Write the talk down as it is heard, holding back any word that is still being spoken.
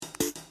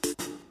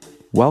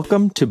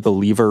Welcome to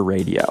Believer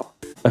Radio,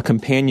 a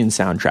companion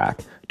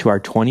soundtrack to our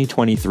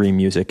 2023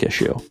 music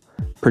issue,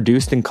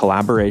 produced in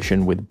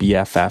collaboration with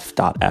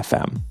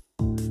BFF.FM.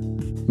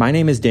 My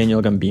name is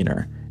Daniel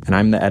Gambiner, and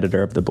I'm the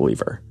editor of The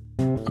Believer,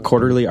 a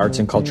quarterly arts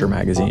and culture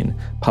magazine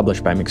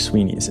published by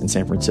McSweeney's in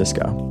San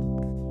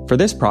Francisco. For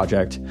this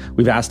project,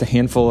 we've asked a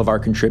handful of our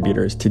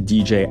contributors to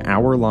DJ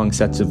hour-long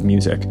sets of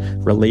music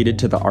related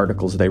to the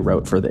articles they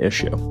wrote for the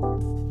issue.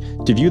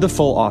 To view the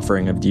full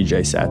offering of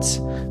DJ sets,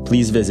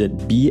 please visit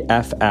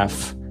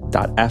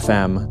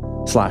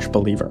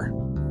bff.fm/believer.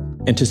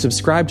 And to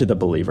subscribe to The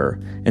Believer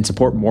and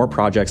support more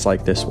projects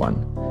like this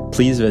one,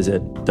 please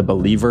visit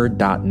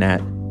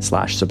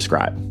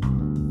thebeliever.net/subscribe.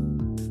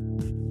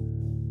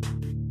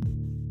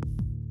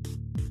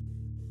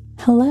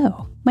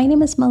 Hello, my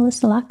name is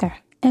Melissa Locker,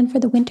 and for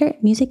the winter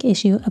music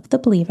issue of The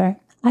Believer,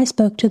 I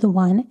spoke to the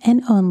one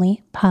and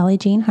only Polly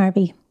Jean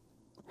Harvey.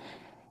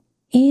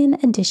 In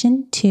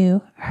addition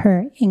to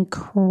her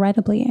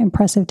incredibly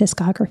impressive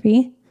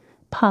discography,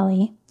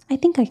 Polly, I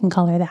think I can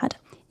call her that,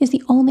 is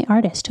the only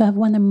artist to have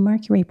won the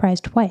Mercury Prize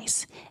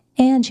twice,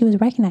 and she was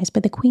recognized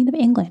by the Queen of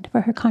England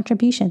for her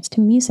contributions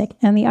to music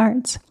and the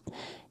arts.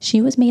 She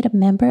was made a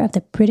member of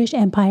the British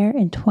Empire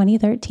in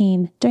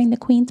 2013 during the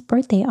Queen's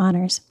birthday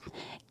honors,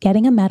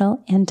 getting a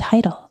medal and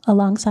title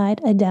alongside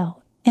Adele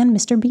and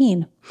Mr.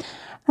 Bean.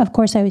 Of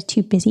course, I was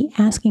too busy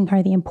asking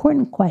her the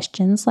important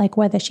questions like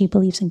whether she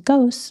believes in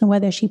ghosts and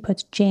whether she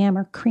puts jam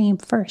or cream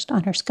first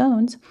on her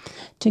scones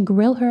to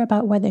grill her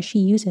about whether she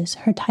uses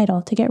her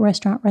title to get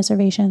restaurant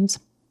reservations.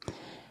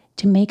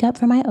 To make up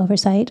for my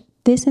oversight,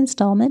 this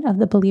installment of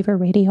the Believer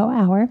Radio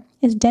Hour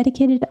is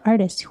dedicated to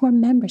artists who are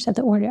members of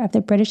the Order of the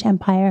British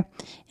Empire,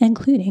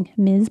 including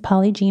Ms.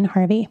 Polly Jean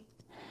Harvey.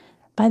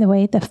 By the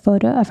way, the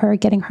photo of her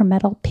getting her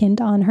medal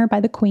pinned on her by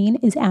the Queen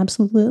is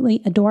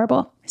absolutely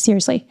adorable.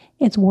 Seriously,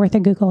 it's worth a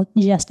Google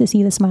just to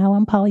see the smile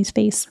on Polly's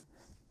face.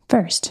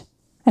 First,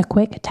 a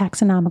quick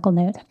taxonomical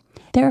note.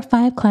 There are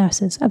 5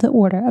 classes of the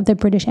Order of the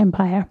British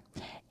Empire.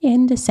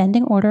 In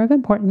descending order of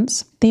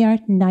importance, they are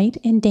Knight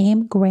and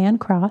Dame Grand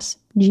Cross,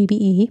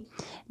 GBE,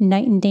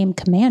 Knight and Dame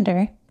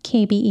Commander,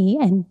 KBE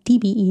and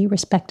DBE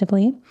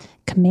respectively,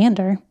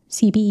 Commander,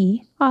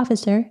 CBE,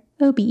 Officer,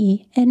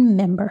 OBE, and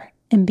Member,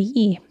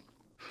 MBE.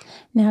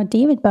 Now,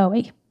 David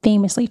Bowie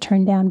famously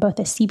turned down both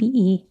a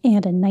CBE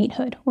and a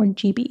knighthood, or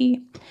GBE,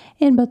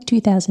 in both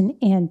 2000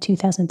 and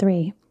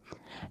 2003.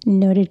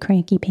 Noted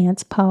cranky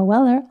pants Paul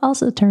Weller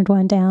also turned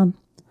one down.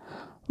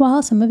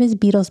 While some of his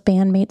Beatles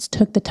bandmates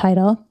took the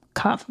title,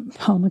 cough,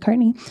 Paul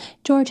McCartney,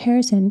 George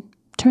Harrison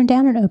turned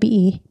down an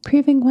OBE,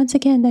 proving once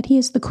again that he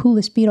is the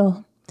coolest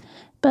Beatle.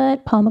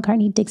 But Paul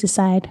McCartney digs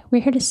aside.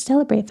 We're here to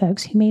celebrate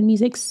folks who made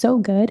music so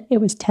good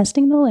it was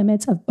testing the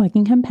limits of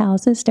Buckingham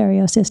Palace's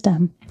stereo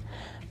system.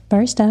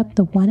 First up,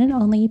 the one and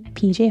only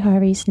PJ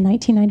Harvey's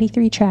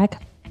 1993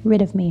 track,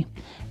 Rid of Me,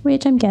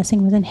 which I'm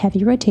guessing was in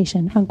heavy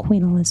rotation on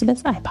Queen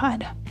Elizabeth's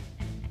iPod.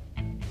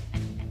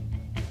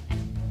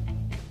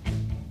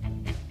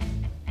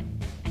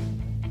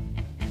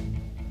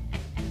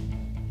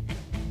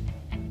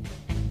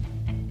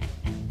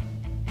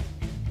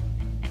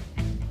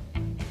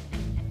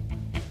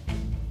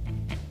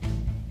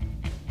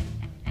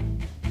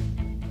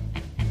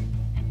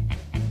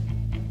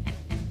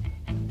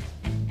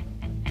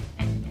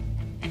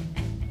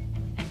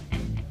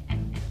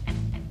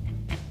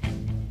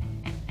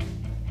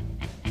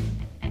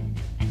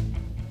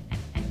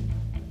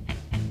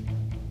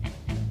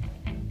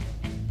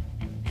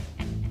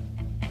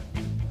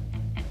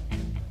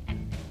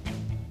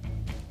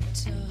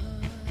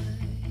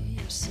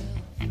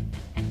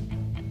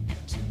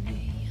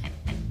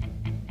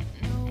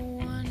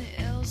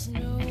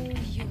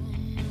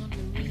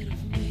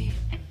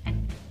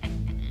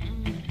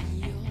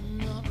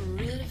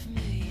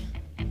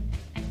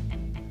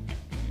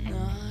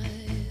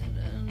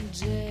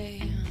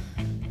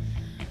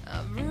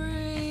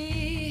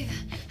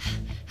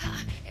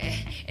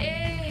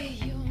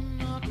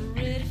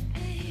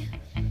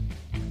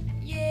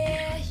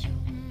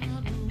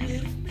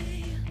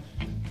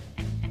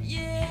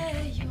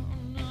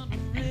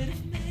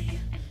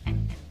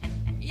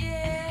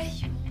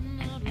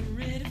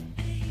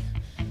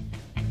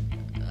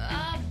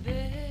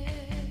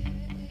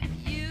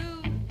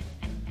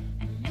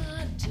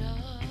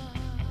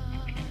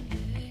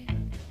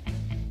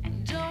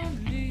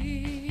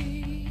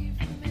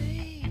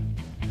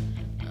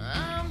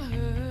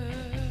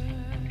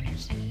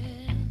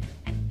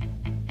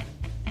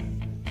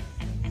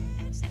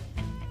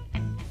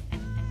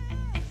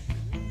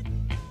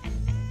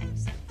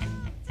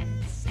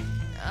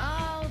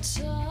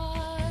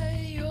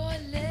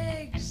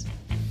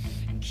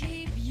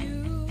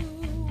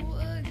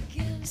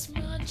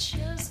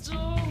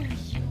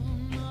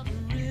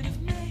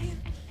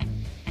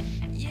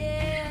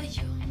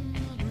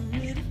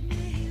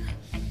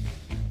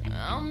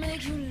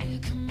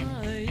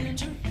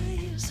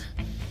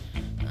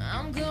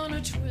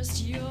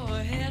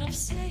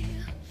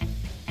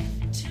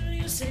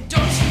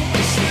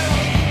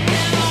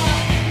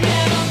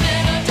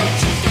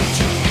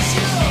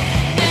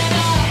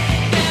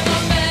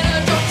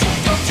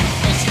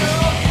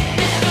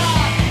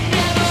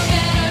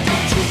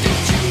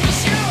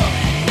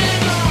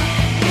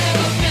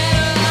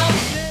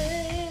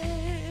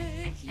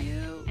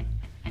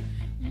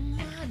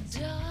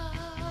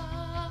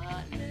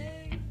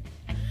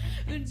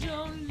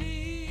 don't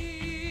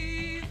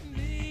leave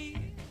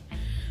me.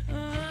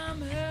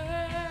 I'm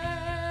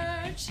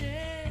hurting,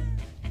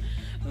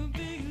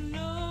 being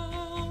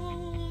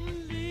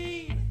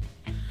lonely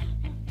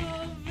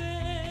above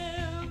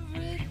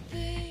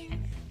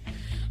everything,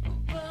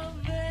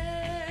 above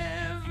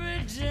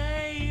every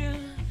day.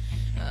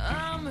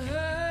 I'm hurting.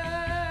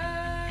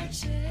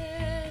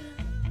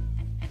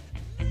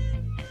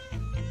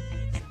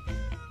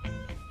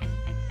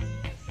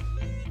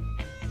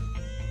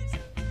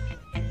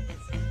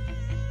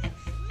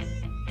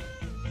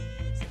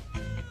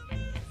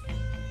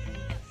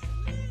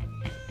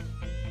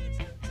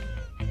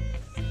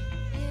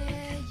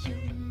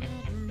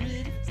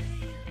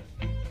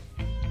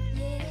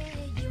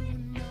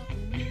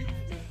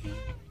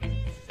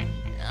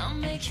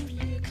 Make you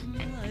lick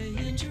my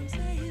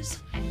injuries.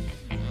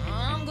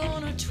 I'm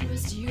gonna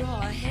twist your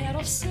head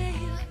off, say,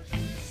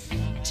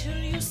 till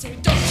you say,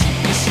 don't you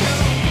wish you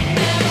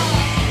never,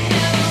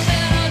 never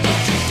better,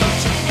 don't you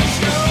wish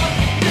you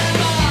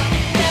never,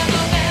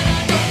 never better,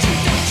 don't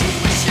you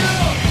wish you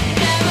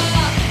never,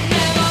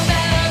 never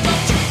better,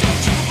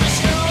 don't you wish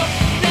you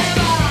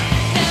never,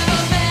 never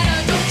better,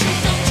 don't you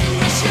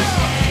wish you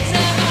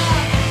never,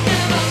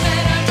 never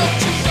better, don't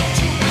you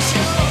wish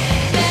you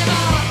never,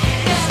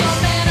 never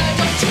better.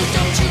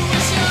 Don't you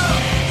wish you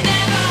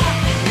never,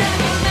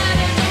 never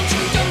matter? Don't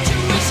you wish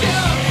you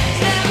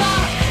never,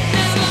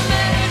 never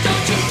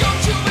matter? Don't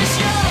you wish you never, never matter? Don't you wish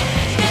you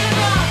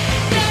never,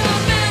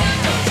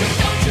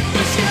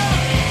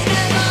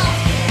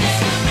 never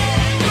matter? Don't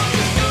you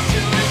wish you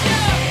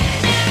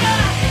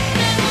never,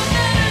 never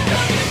matter?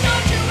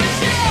 Don't you wish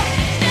you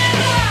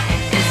never,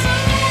 never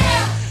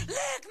matter?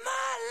 Lick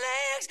my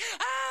legs,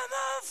 I'm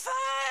on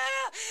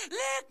fire.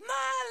 Lick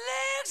my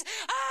legs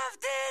of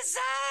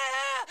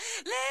desire.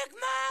 Lick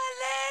my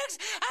legs,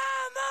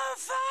 I'm on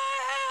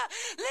fire.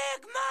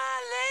 Lick my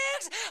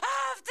legs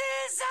of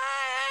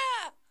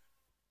desire.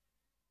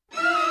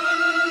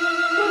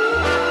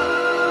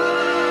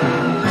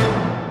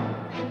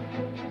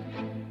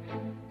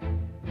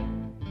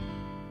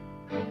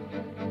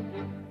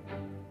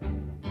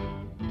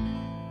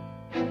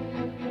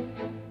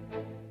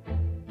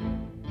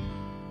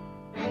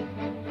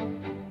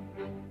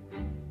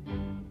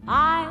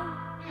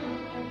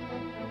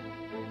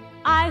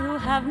 I who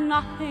have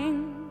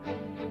nothing,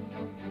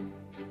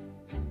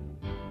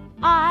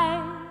 I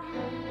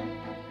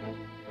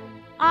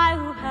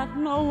who have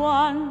no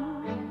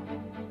one,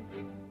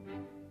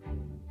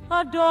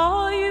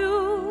 adore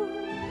you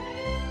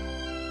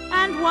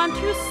and want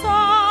you so.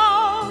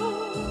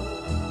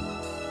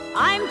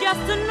 I'm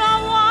just a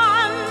no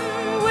one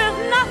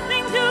with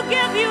nothing to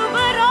give you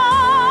but all.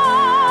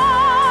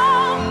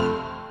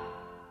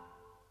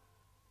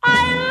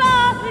 I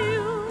love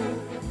you.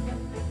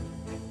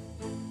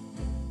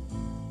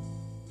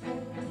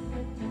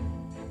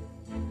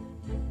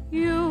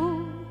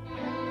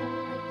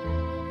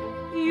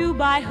 You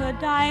buy her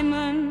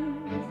diamonds,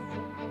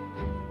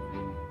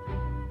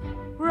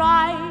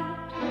 bright,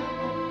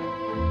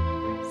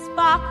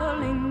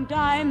 sparkling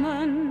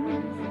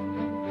diamonds.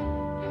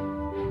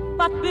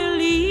 But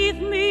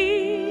believe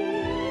me,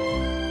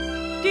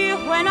 dear,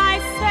 when I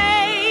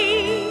say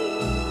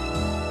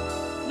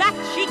that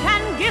she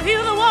can give you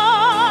the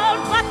world,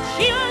 but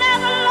she'll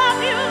never love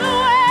you the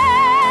way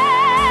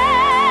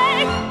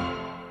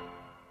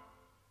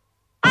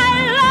I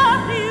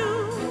love you.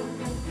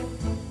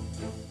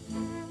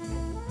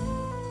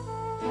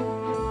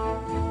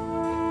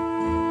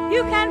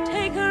 You can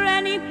take her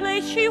any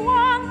place she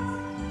wants,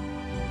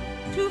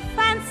 to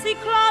fancy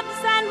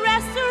clubs and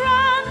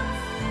restaurants,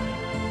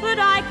 but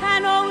I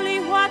can only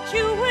watch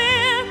you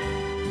with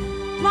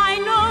my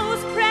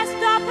nose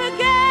pressed up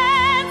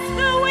against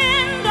the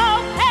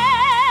window pane.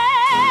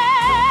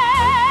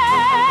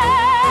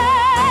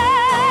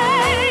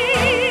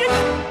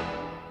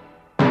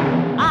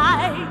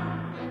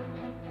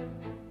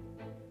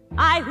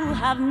 I who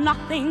have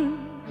nothing,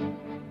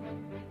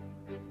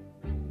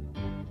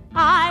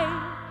 I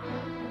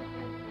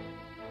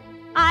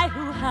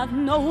who have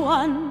no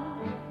one,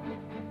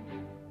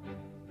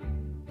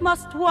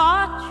 must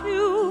watch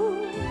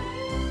you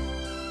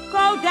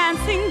go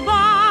dancing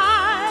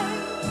by,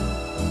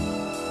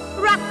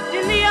 wrapped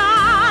in the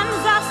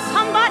arms of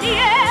somebody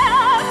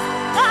else,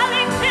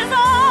 darling, 'tis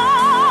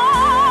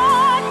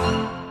on,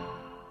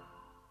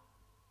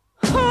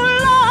 who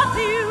love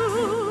you.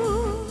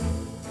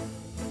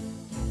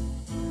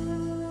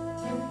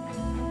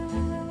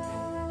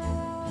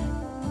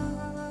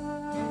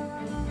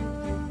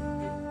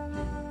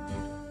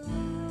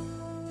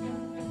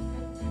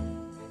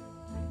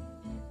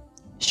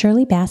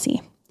 Shirley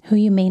Bassey, who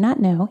you may not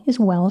know is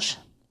Welsh,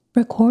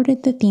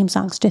 recorded the theme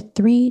songs to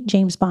 3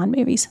 James Bond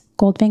movies,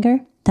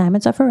 Goldfinger,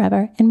 Diamonds Are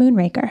Forever, and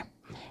Moonraker.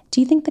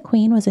 Do you think the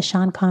Queen was a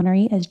Sean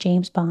Connery as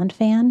James Bond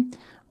fan?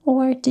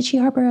 Or did she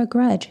harbor a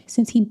grudge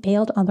since he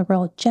bailed on the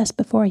role just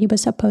before he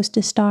was supposed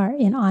to star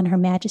in On Her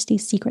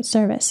Majesty's Secret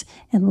Service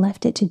and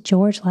left it to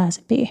George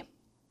Lazenby?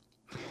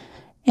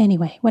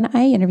 Anyway, when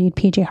I interviewed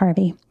PJ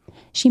Harvey,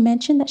 she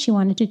mentioned that she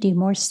wanted to do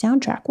more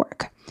soundtrack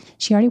work.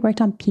 She already worked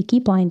on Peaky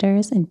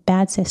Blinders and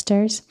Bad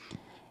Sisters.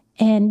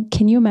 And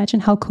can you imagine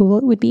how cool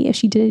it would be if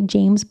she did a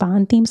James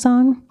Bond theme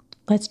song?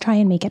 Let's try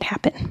and make it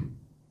happen.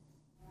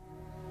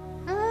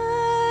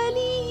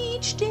 Early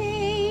each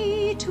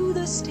day to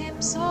the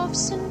steps of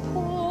St.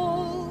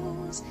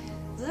 Paul's,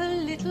 the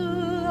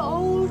little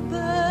old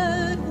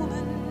bird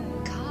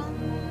woman comes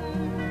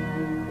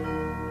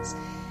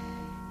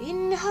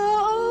in her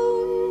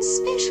own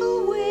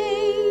special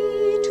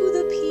way to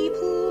the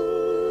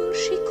people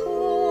she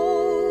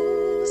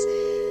calls.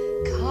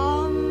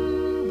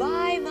 Come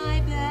buy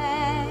my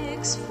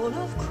bags full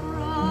of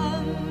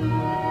crumbs.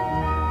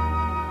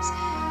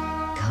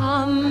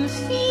 Come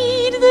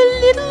feed the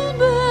little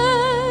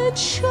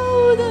birds,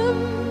 show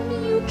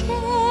them you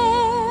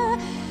care,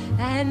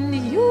 and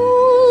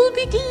you'll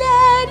be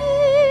glad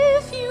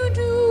if you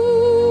do.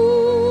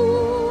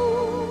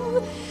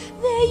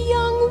 Their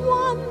young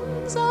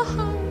ones are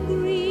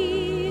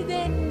hungry,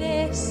 their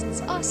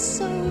nests are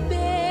so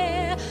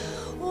bare.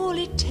 All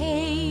it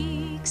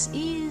takes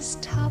is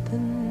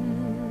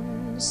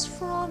tuppence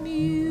from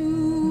you.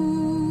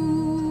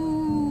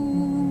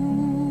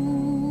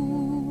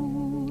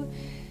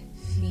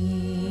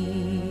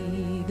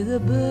 Feed the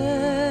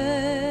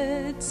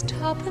birds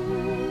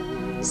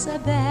tuppence a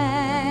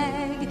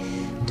bag,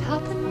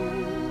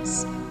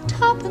 tuppence,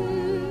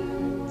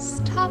 tuppence,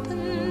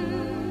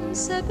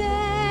 tuppence a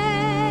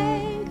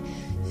bag.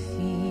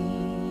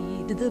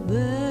 Feed the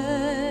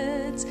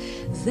birds,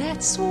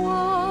 that's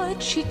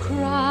what she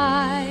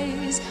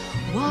cries,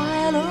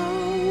 while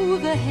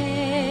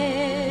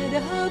overhead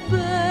her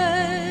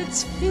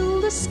birds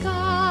fill the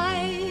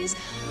skies.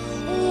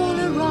 All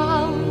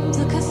around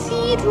the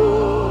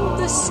cathedral,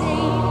 the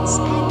saints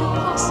and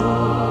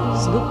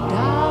apostles look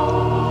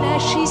down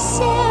as she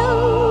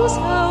sells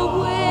her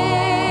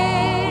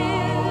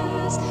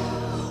wares.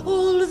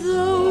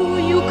 Although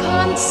you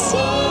can't see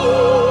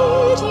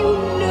it, you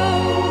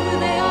know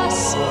they are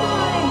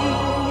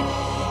smiling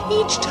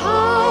each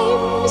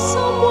time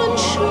someone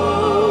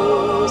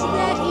shows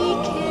that he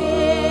cares.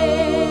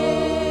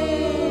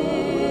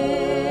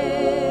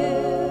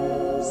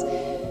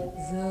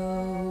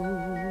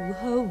 Though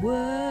her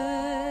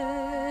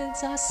words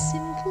are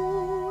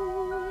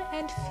simple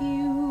and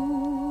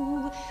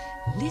few,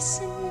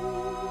 listen,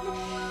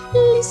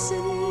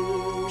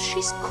 listen,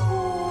 she's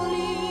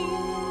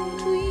calling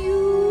to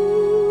you.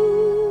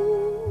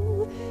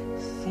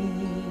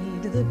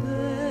 Feed the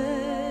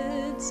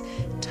birds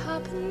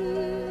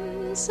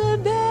tuppence a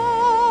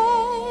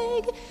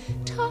bag,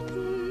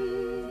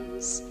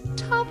 tuppence,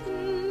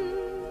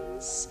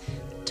 tuppence,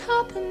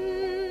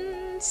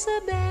 tuppence a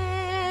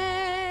bag.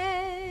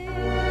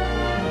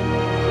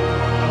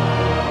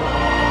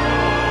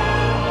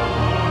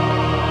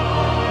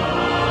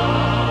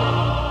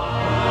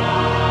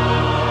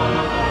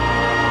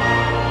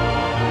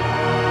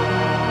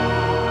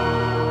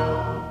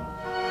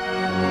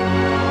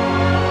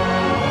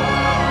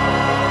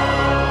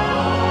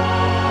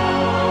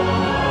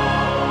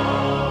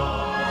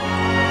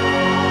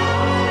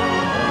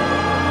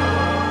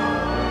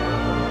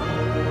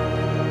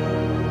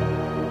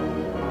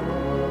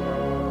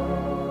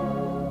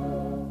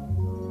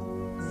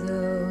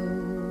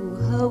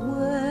 Her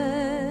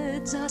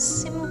words are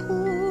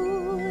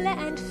simple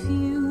and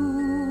few.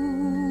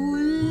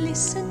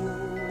 Listen,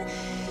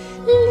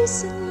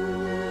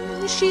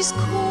 listen, she's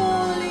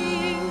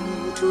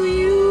calling to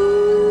you.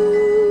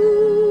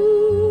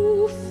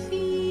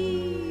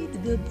 Feed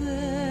the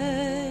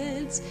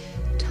birds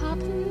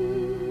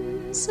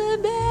tuppence a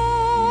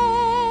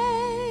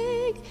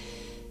bag,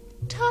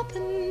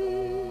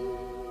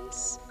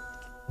 tuppence,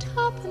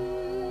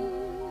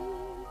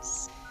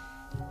 tuppence,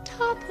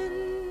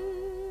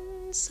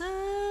 tuppence a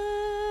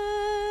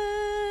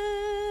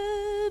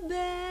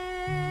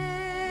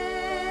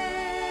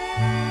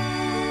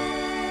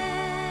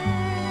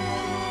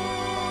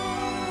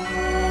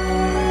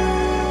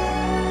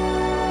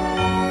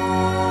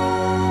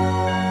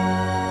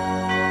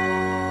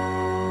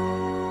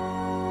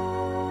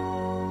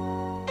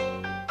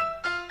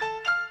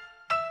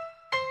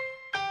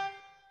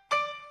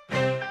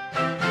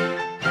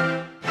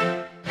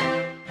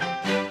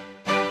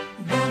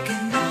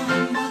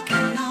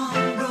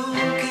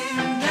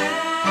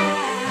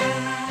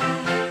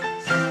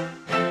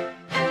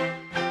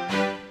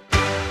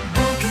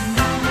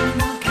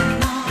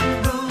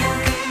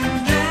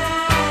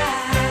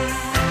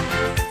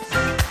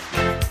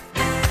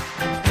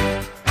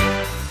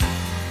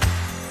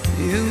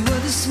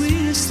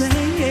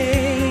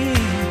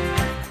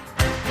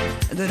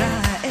that I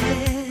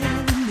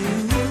ever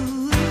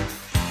knew.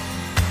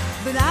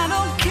 But I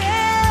don't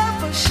care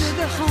for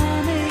sugar,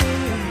 honey,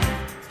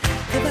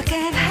 if I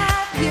can't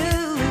have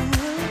you.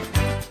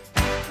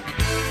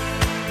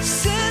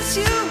 Since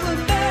you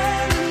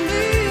abandoned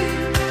me,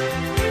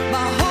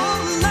 my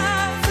whole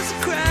life is a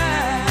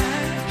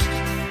crash.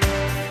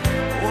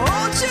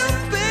 Won't you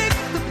pick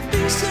the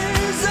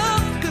pieces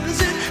up, 'cause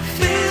it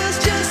feels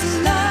just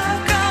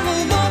like I'm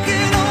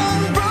walking on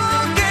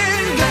broken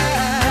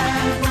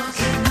glass.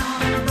 Walking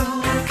on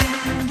broken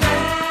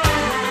glass.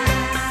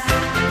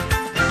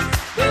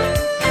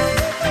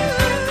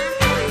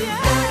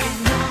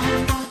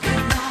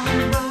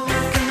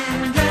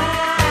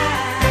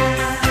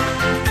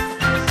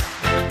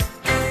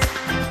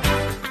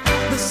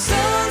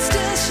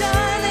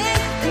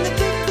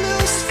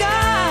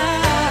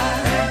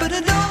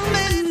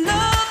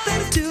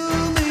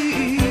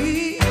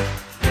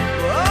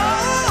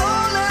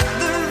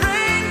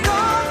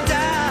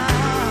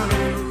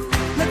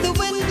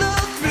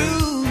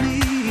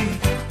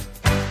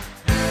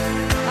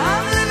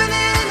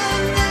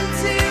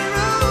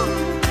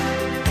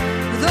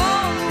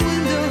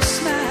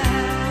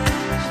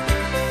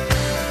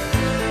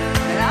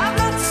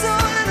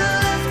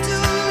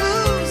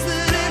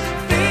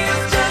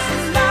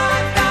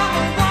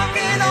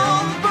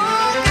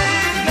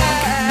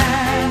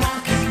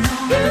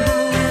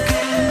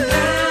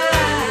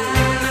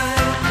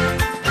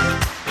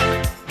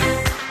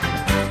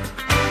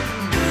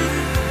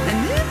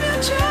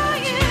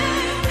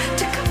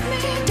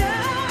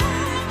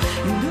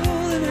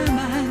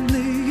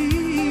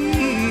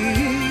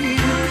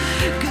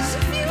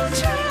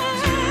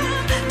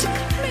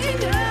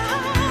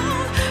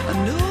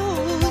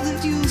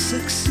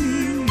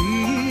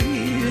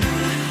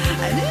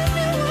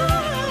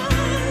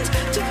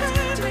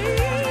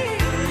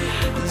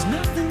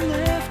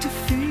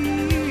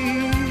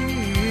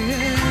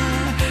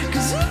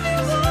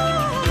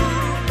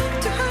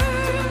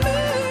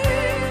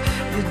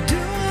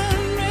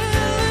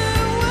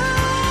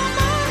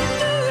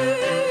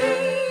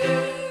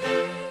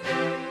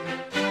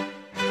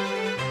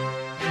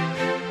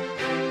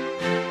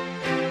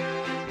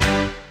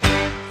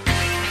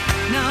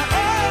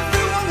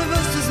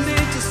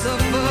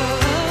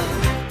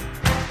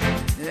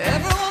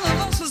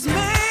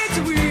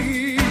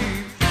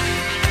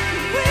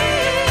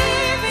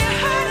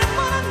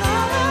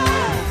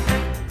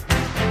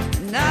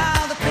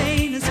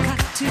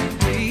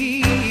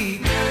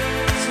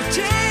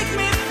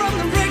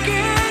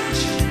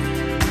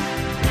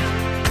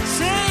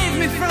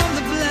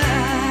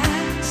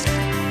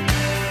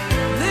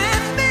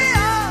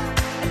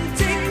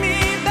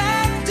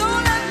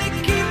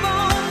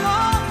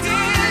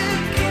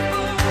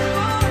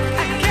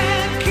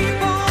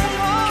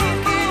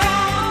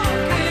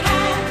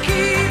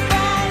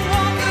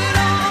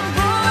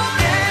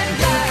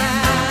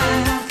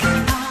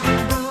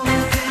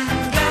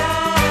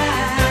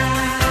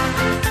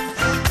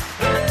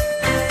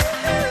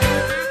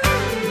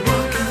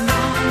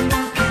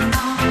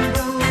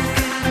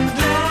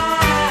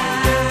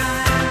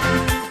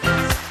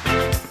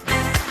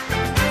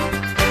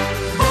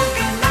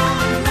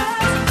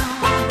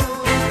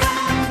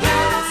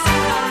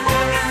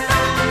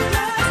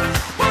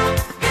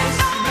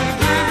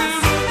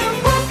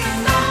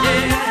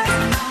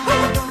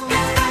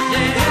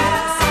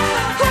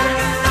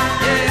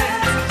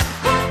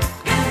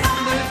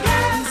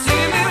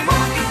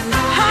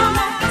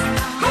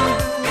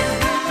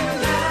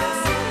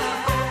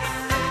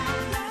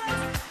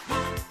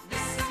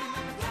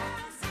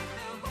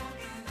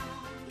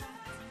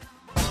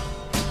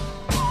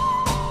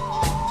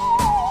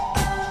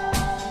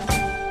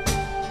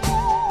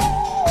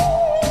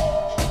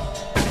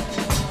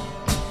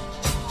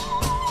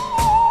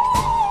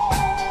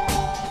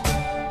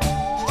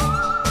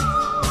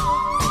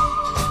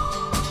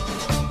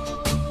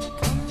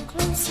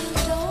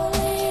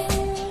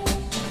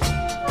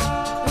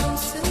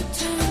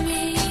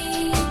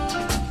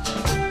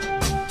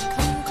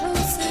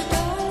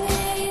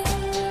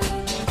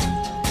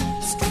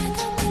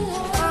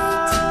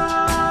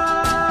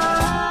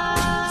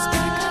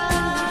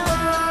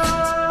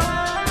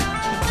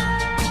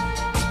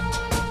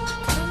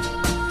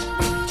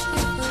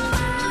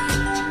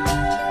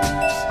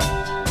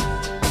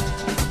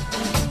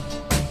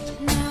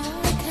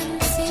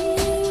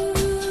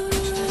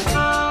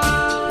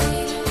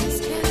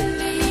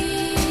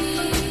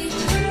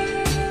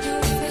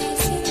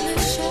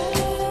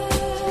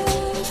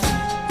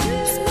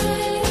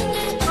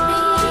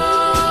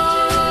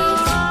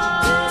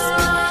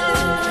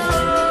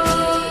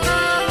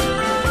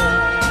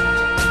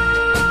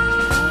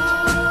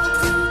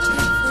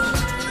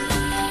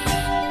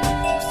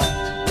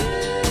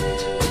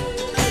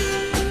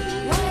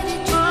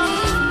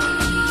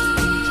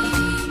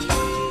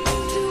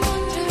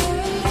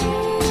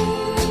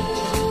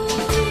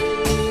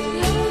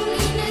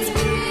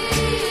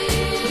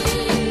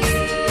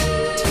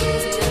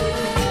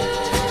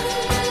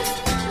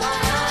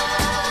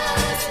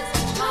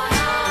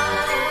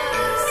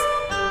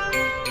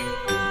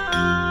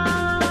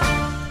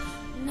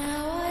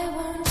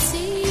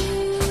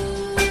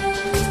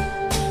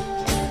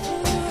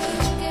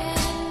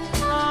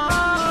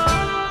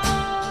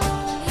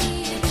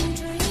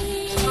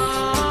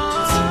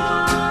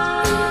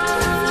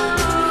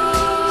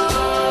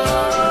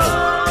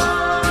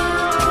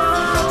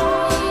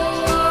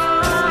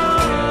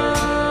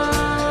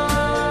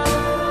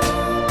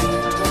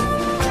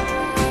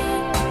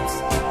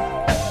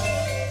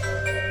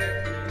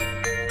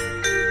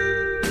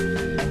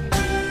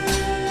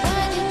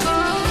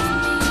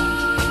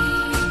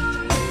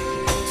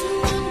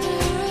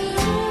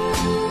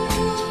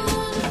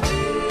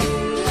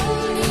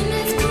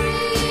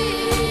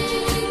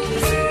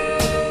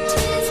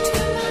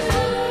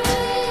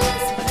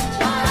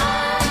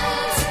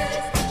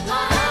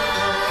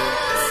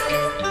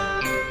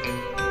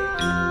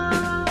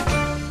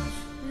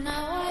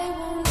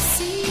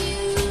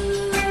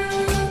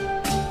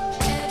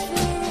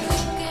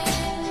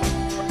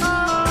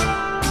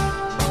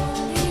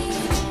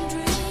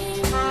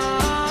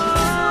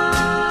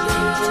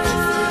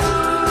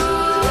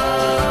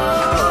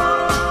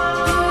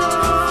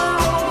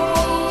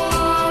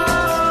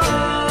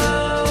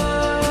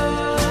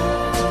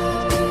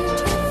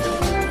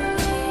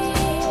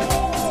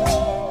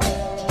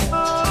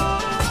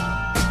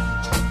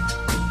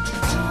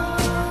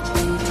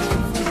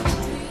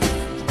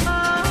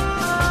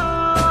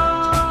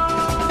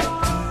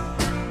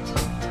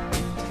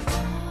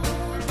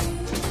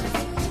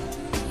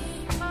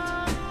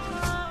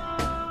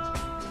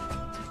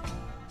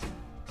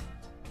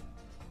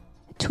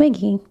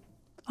 Twiggy,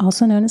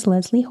 also known as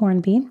Leslie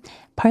Hornby,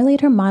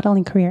 parlayed her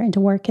modeling career into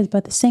work as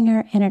both a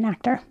singer and an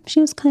actor. She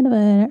was kind of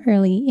an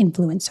early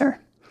influencer.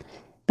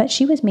 But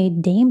she was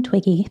made Dame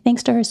Twiggy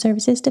thanks to her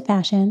services to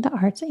fashion, the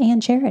arts,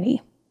 and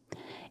charity.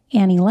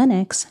 Annie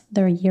Lennox,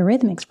 the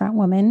Eurythmics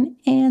frontwoman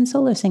and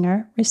solo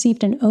singer,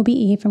 received an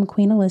OBE from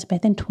Queen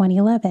Elizabeth in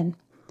 2011.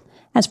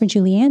 As for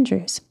Julie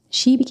Andrews,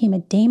 she became a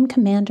Dame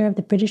Commander of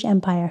the British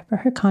Empire for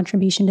her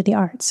contribution to the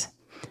arts.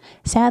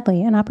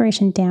 Sadly, an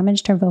operation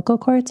damaged her vocal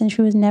cords and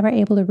she was never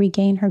able to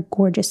regain her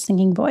gorgeous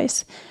singing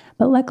voice.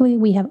 But luckily,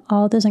 we have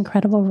all those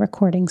incredible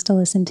recordings to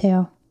listen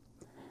to.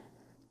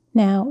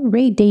 Now,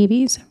 Ray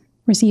Davies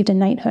received a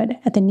knighthood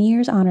at the New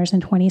Year's Honors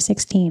in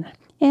 2016,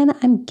 and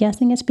I'm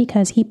guessing it's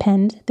because he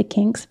penned the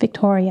Kinks'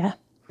 Victoria.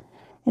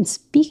 And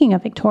speaking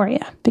of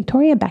Victoria,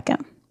 Victoria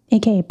Beckham,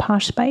 aka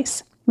Posh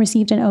Spice,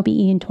 received an OBE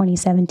in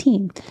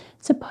 2017,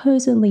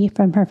 supposedly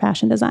from her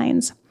fashion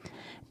designs.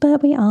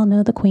 But we all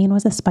know the Queen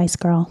was a Spice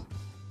Girl.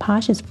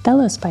 Posh's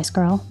fellow Spice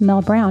Girl,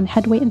 Mel Brown,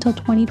 had to wait until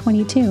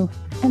 2022,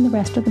 and the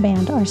rest of the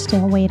band are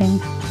still waiting.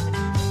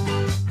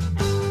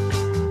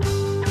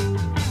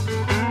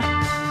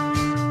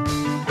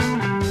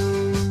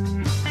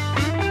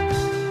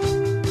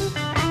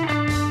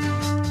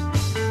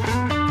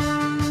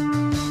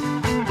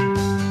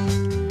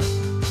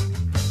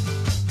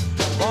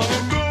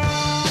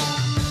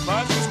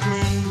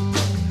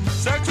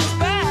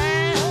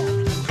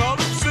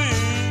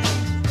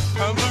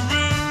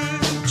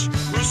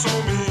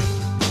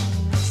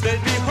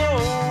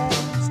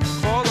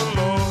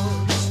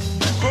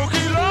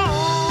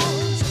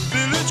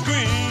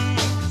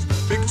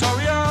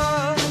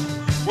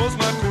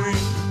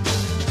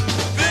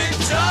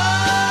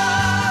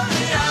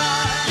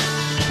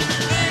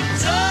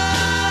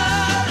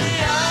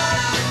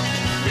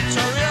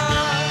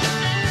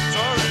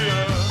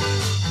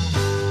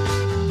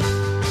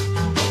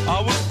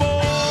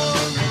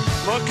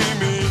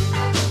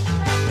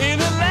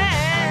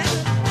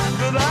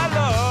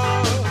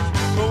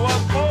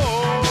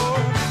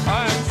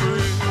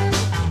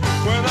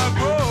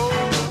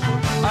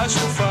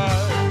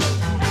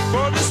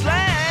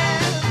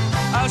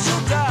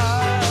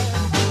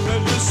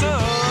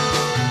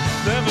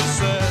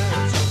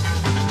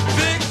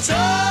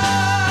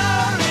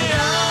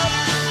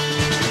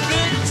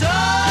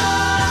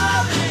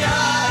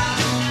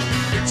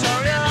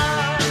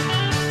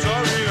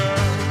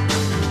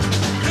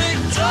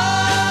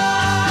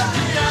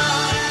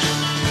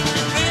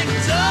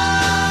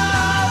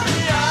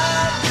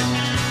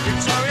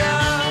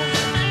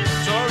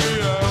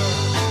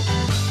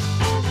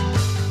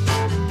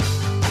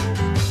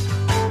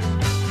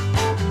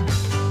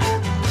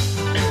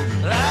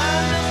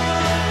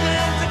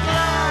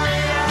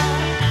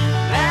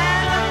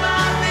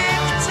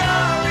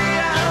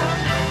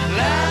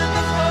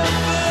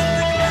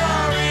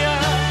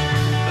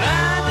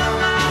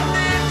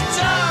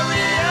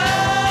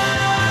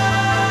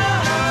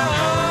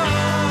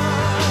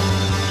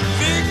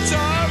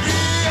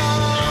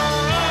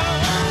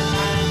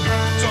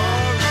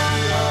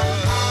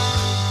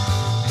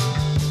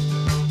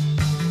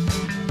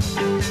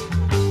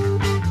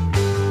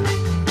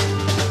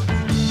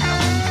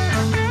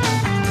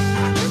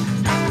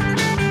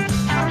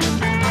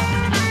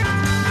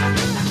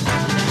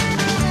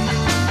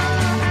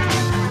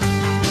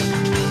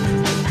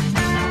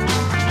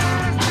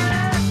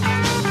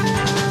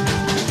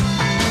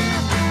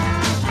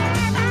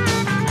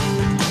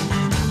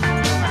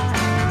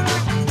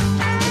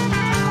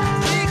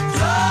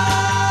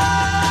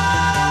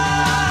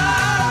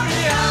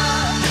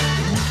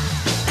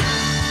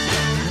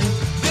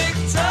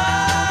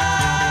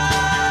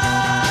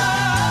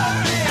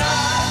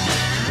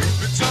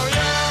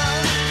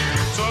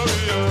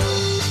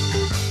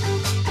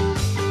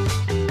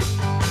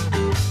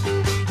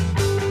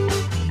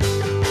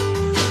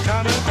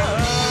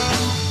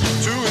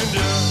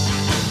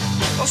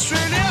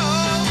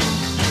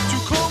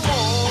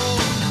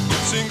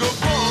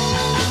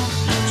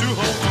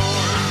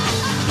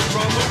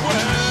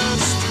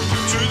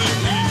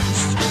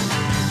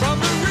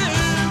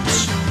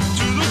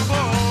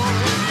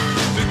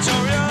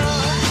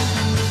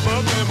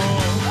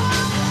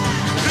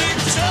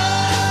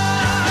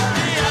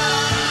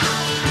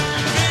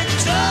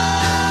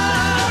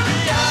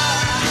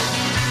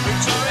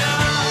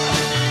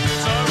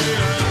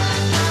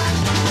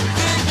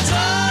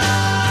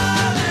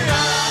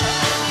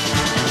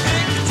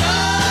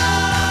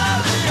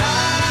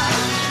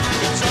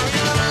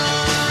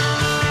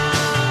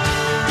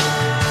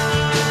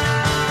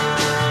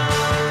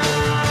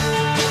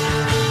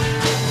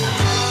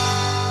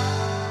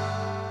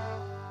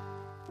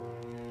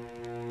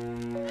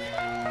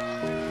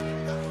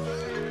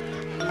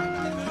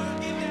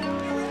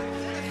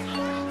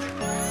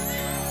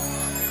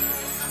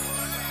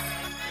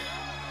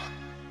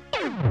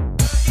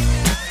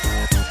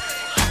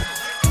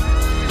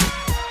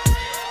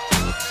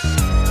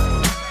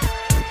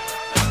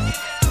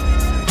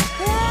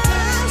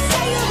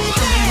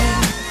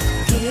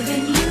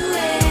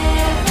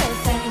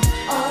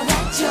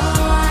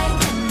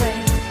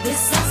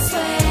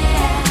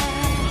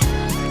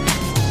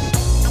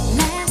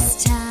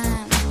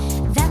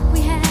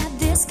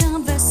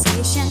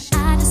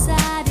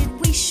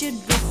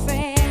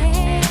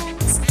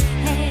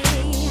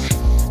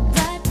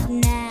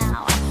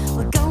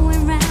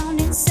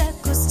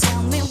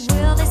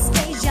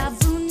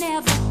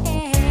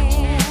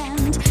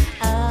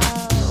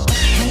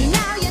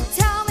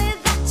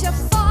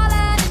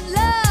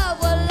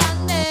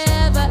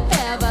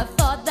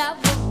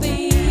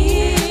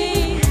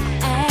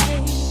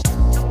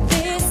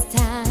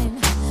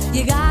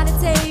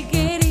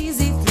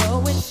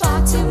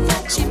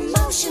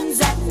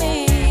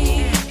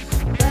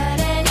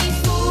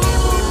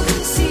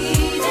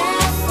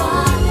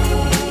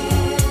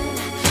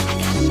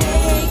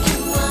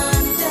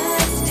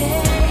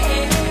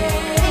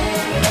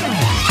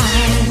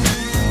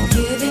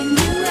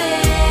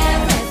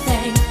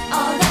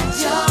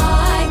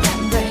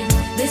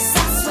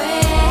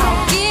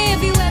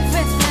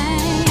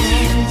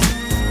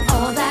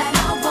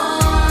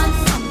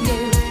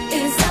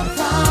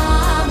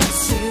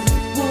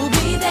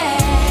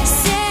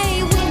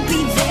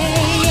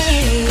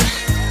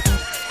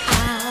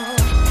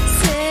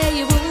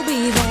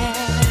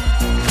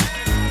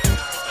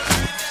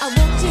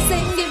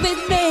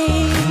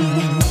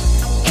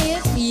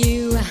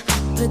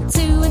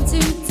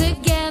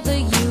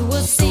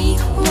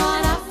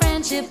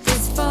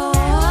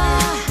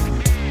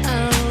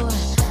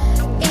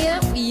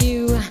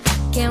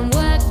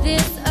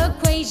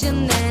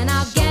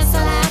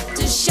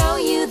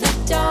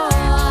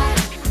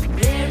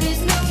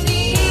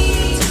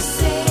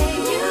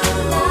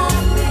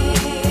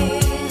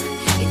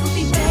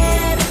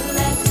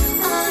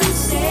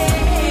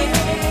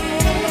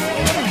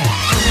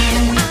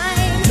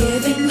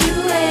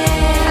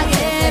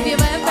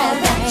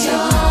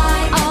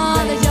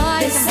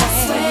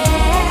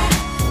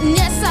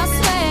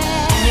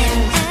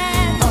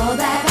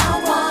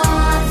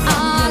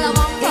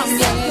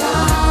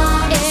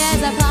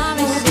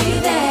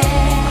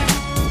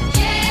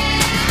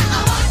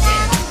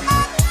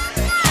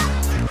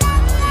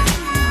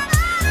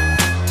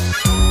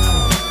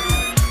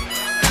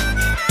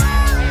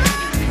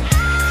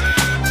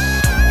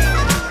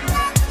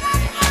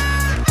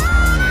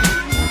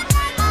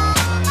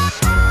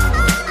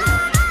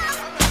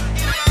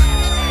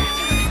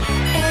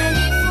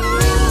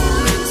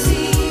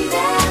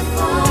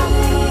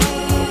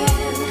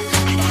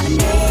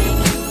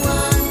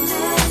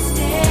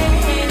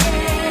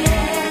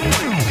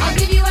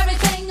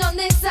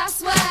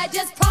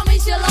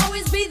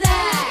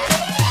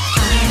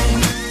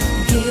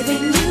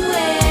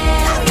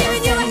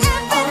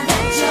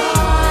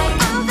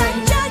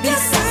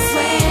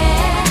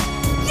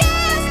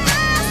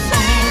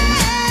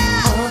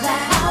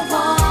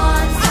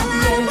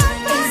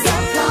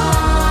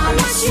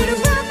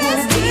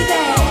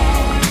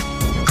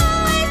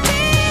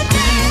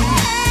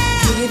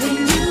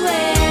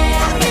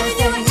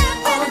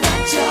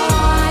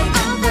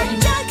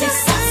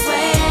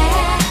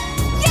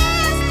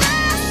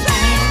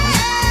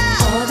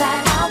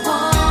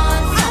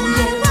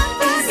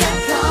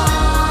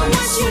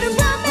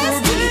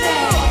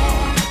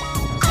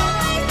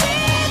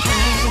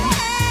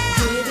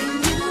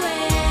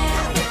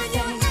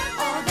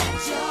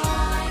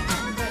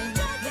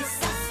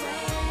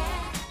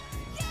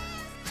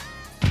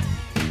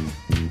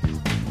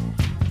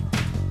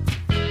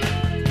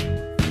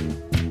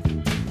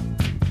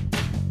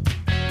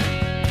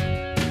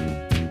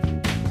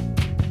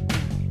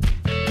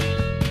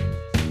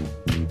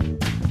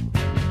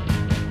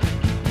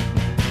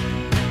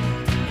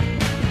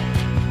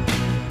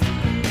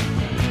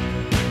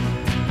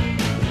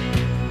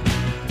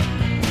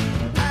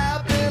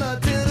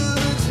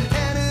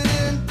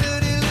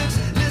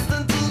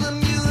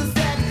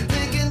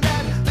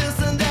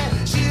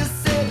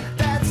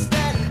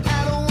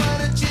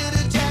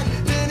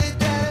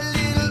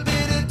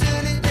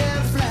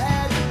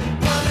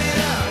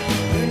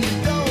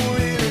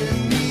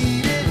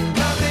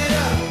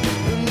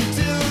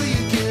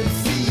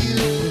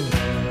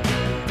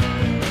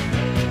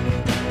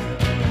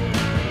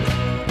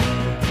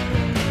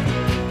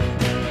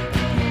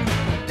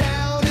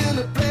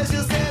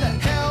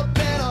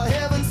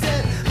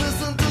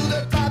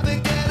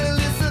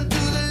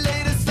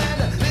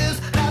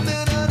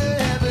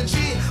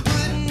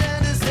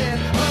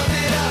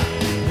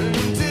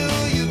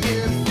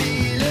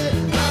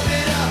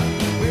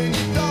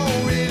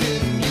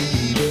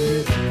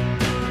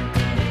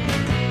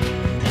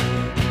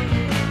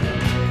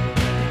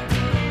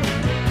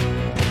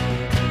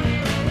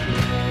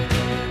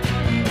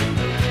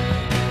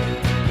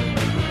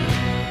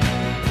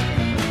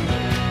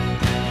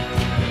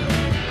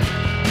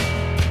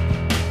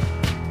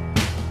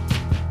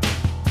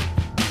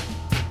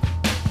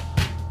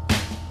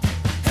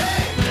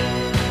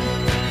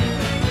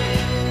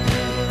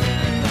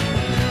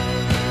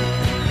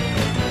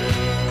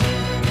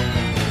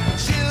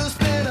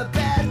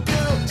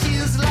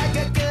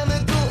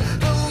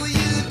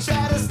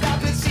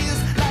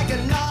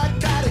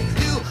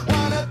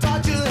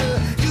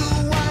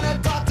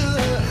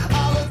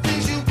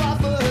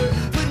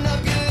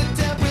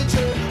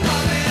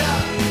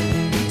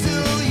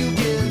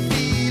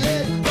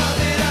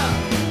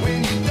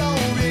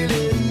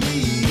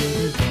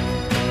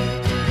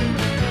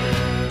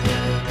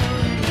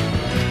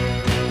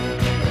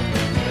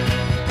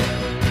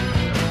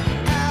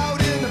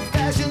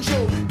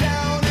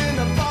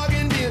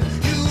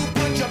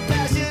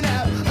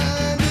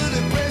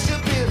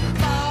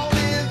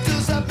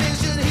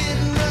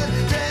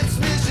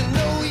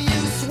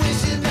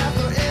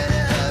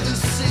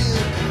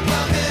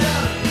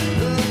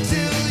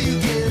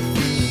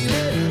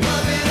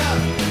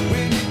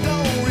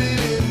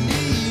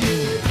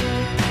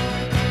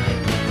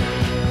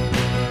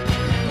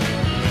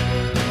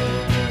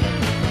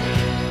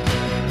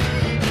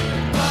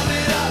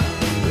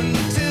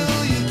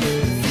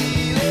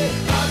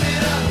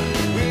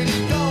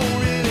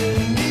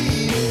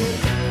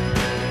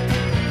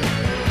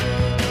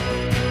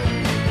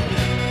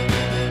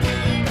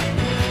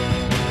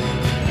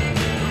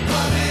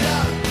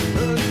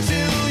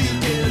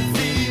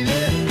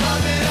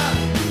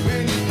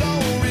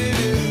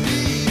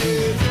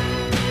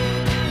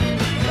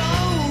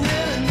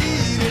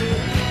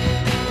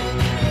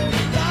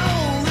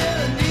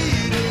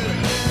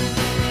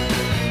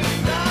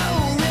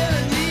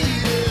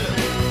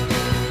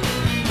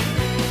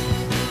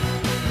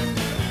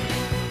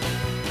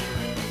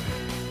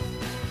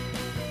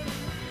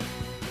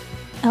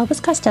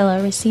 Elvis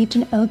Costello received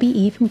an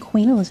OBE from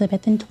Queen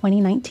Elizabeth in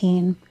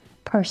 2019.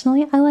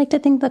 Personally, I like to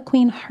think that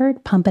Queen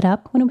heard Pump It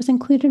Up when it was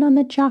included on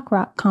the Jock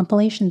Rock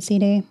compilation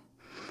CD.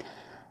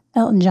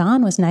 Elton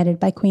John was knighted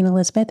by Queen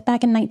Elizabeth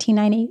back in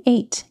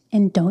 1998.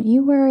 And don't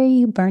you worry,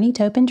 you Bernie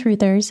Taupin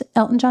truthers,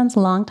 Elton John's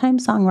longtime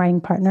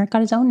songwriting partner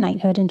got his own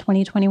knighthood in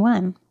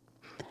 2021.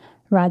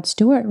 Rod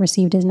Stewart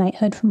received his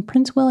knighthood from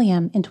Prince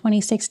William in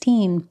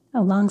 2016,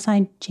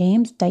 alongside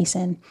James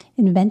Dyson,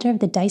 inventor of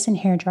the Dyson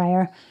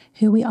hairdryer,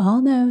 who we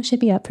all know should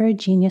be up for a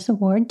Genius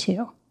Award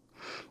too.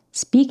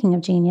 Speaking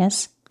of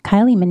genius,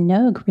 Kylie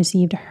Minogue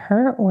received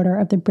her Order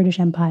of the British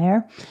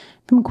Empire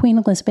from Queen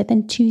Elizabeth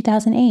in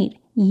 2008,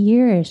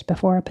 years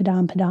before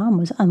Padam Padam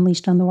was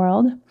unleashed on the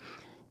world.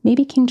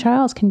 Maybe King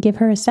Charles can give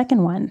her a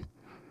second one.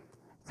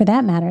 For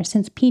that matter,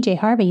 since PJ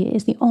Harvey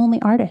is the only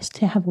artist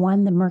to have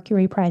won the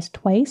Mercury Prize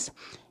twice,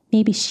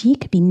 maybe she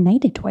could be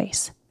knighted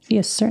twice. She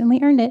has certainly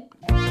earned it.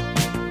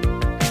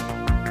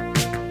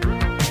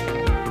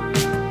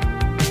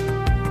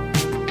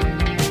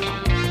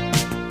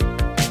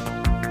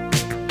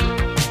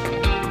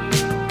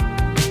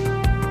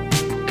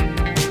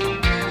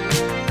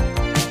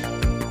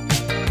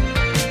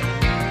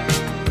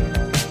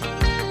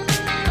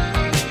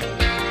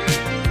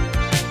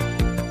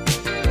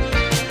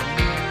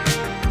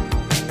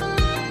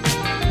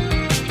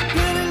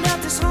 Living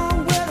left his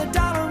home with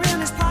 $1 in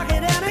his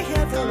pocket and a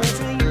head full of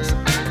dreams.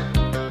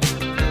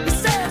 He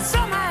said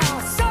somehow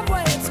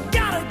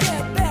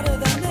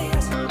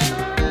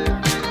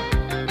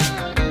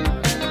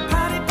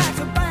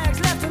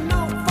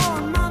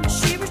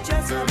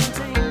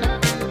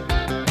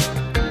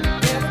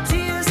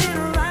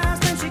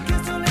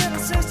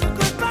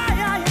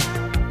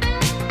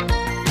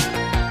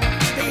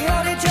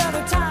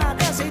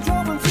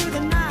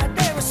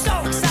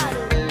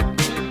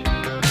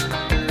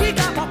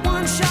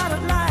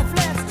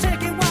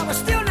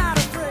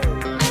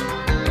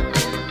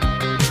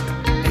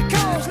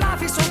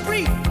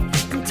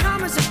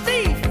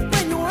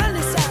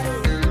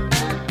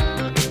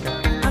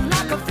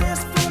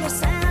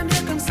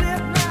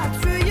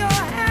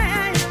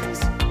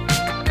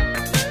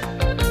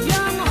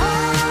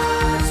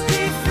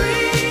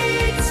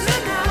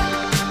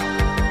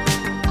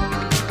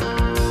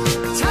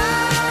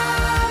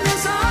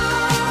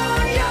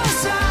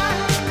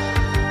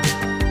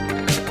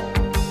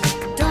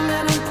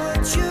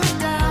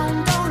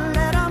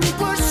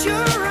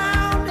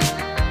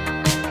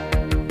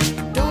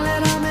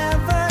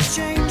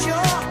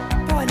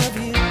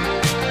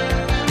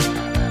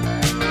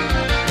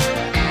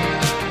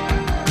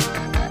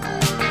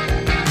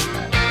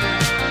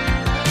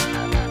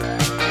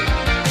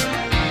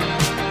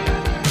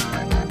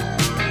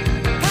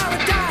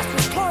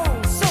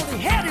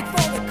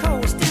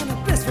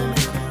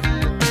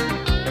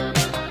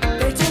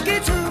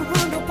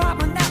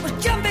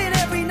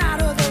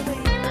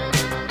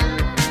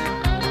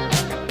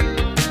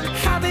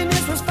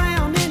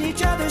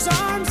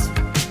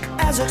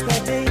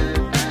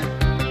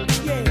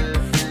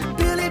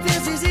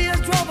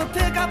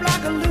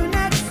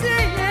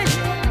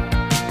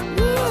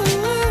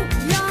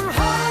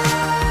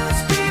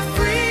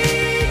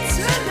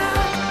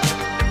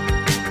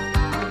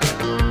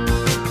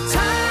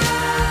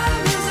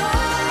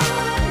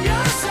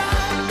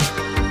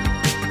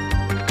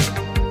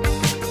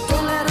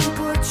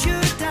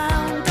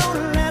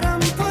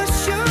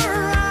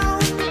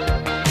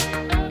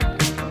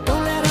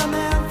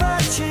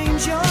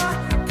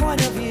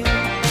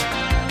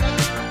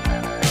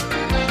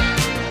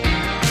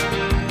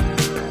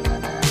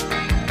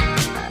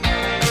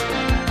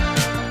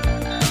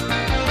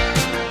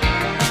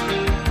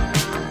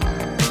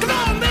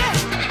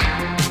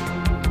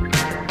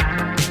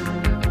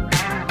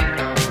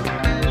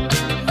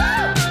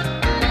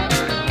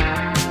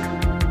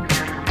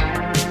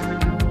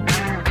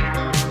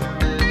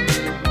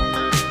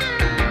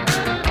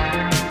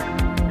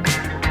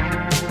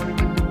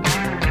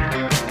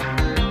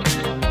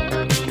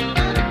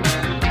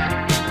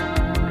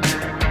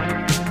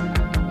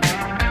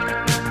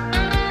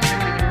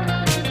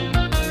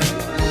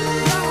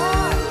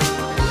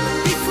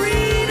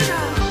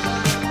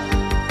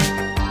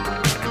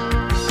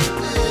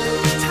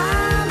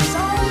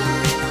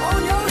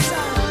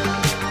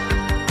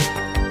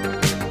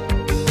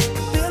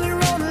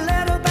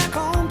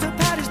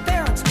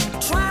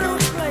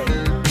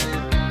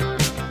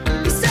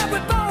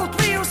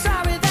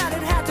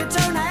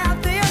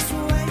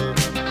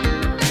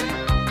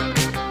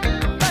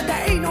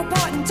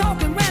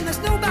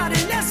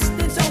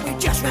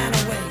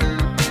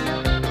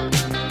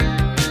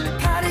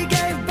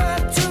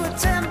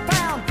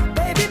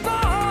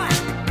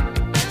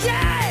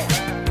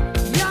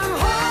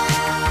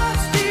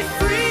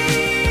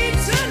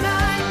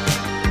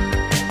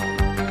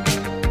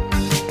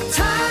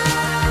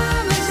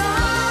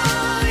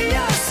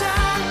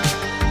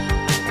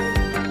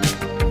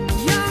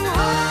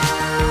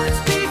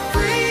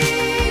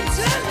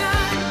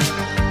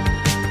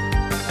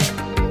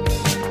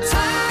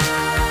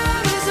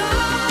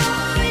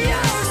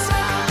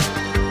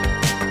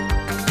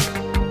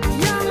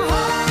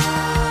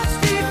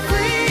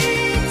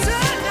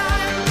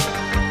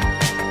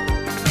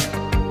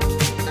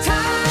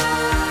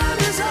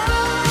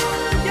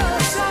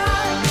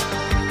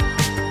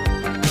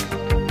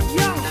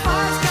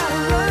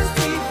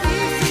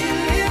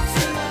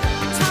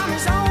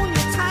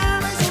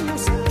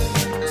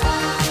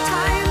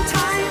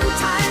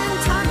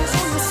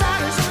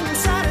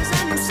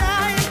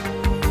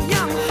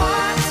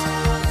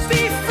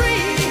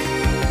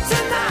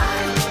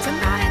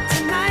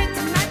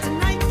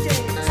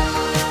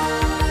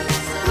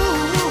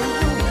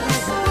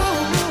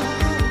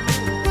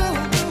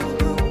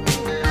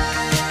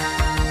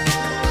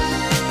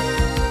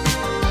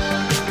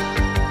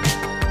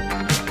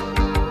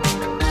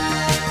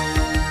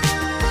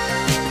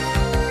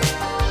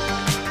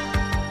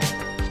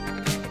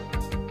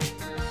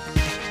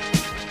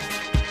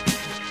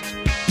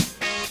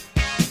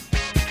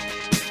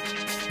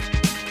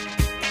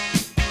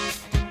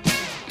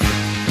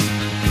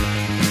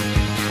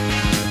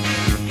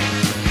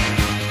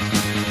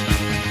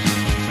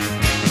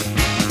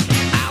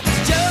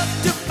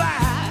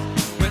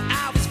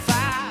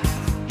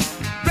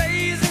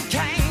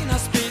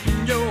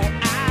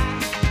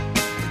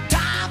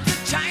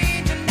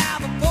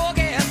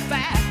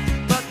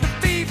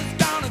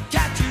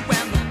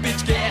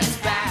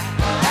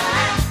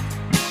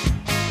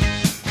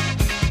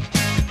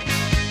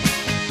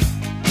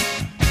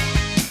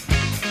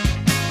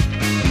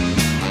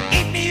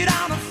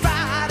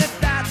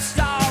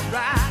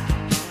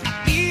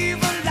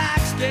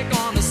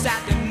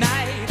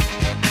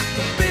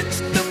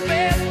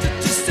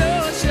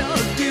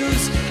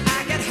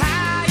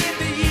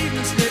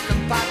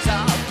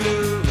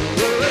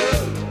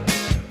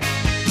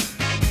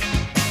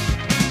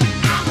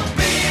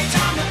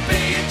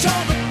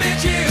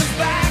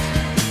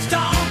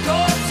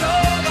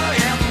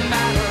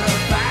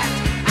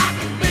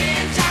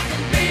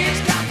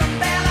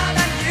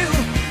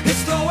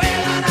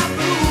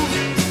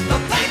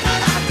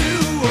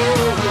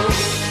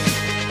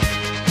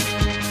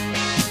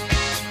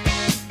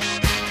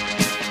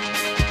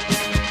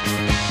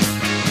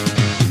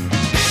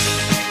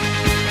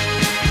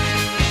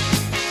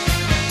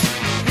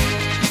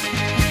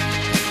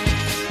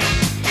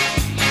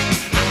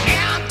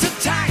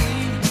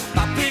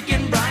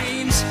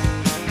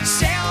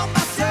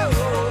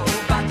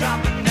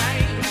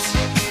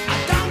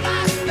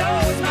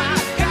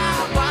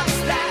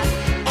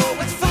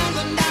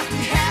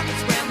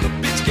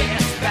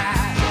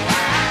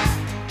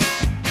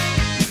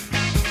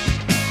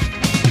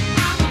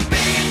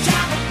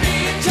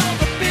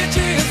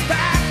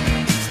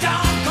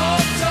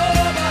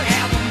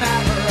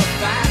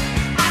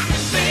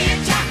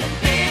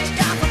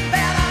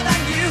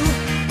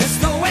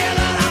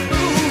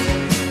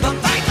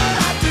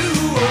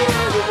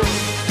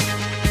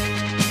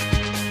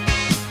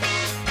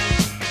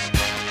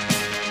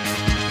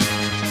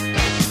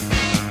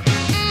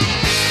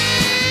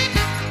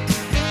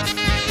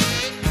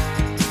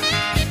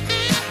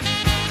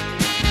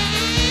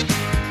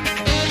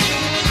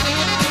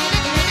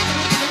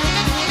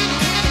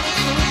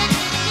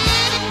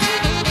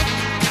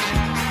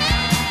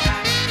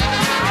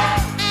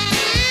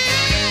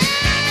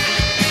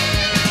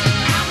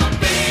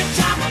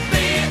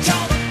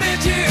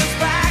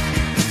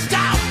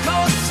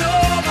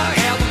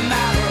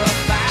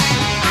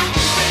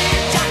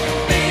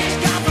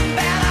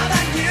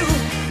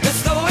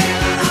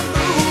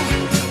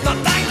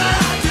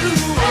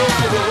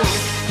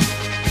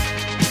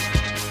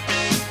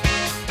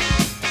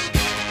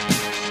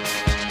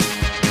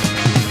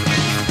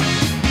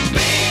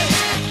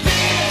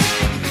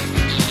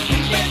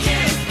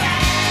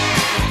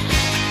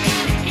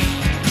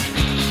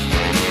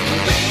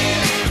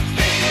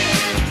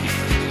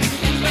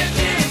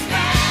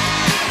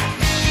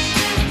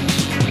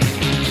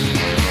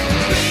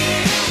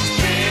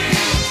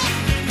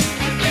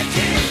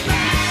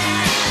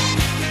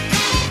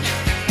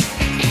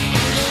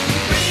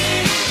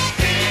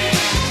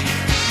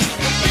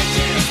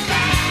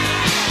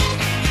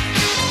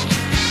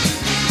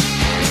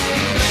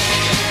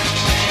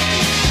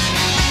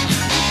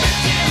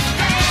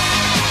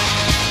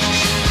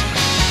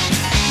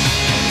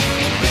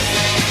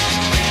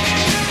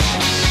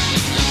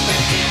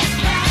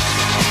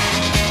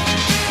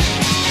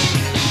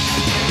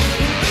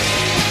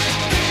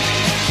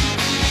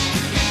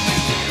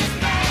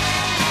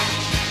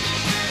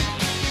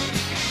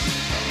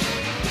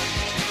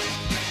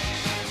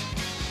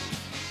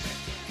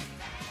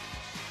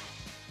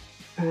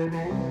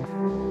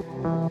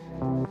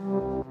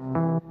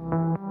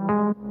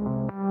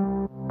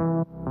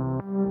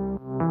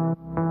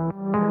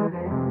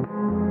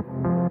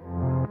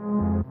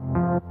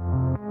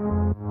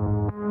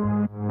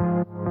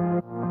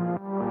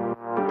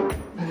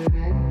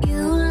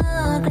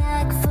look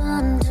like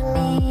fun to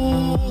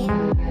me.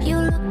 You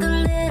look a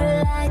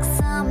little like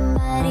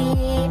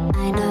somebody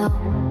I know,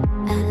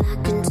 and I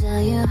can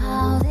tell you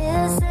how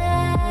this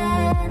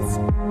ends.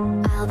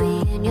 I'll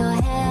be in your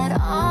head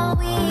all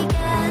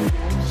weekend.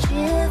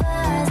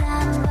 Shivers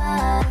and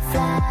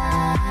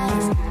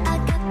butterflies. I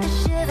get the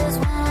shivers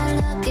when I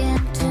look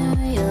into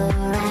your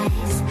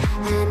eyes,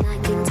 and I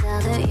can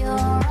tell that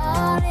you're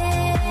all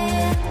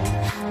in,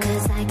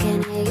 'cause I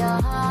can hear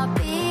your heart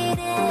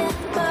beating.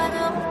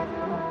 Ba-dum,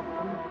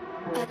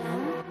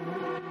 ba-dum,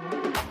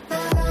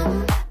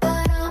 ba-dum,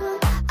 ba-dum.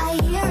 I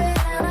hear it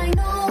and I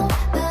know.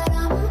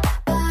 Ba-dum,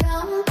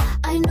 ba-dum.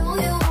 I know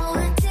you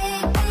wanna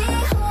take me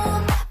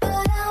home.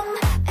 Ba-dum,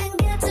 and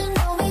get to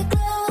know me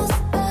close.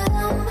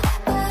 Ba-dum,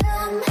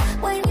 ba-dum.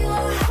 When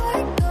your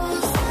heart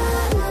goes.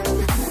 Ba-dum,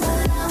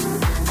 ba-dum.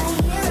 I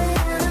hear it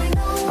and I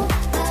know.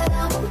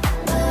 Ba-dum,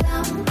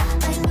 ba-dum.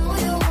 I know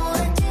you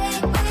wanna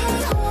take me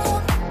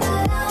home.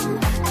 Ba-dum,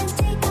 and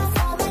take off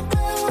all my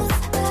clothes.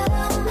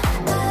 Ba-dum,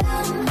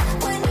 ba-dum.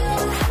 When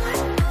your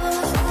heart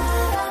goes.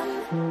 Ba-dum.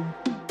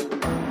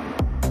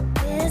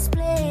 This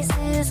place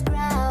is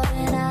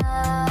crowded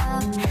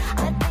up.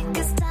 I think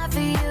it's time for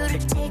you to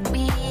take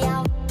me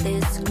out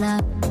this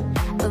club.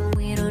 But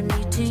we don't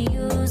need to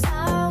use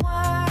our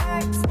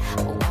words.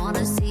 I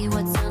wanna see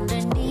what's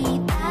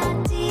underneath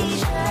that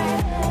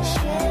t-shirt.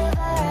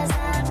 Shivers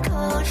and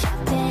cold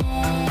shopping.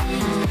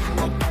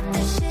 I get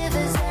the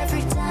shivers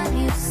every time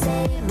you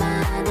say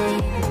my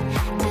name,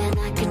 and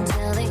I can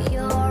tell that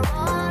you're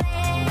on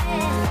it,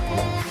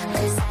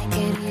 'cause I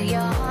can hear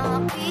your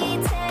heart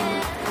beating.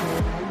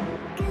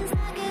 'Cause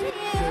I can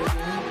hear your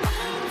heart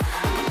beating.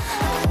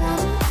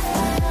 Ba-dum,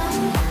 ba-dum.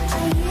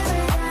 I hear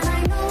it and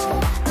I know.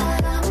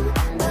 Ba-dum,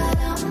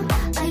 ba-dum.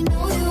 I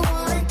know you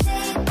wanna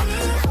take me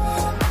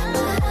home.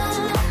 Ba-dum,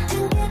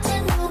 and get to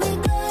know me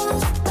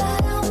close.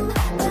 Ba-dum,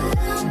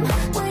 ba-dum.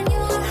 When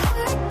your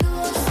heart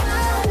goes.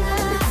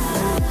 Ba-dum,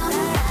 ba-dum.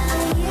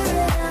 I hear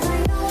it and I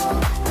know.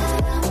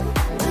 Ba-dum,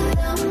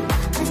 ba-dum.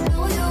 I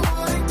know you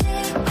wanna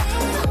take me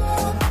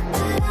home.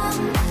 Ba-dum,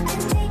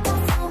 and take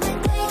off all my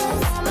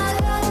clothes.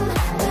 Ba-dum,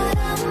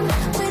 ba-dum.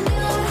 When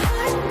your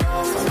heart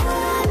goes.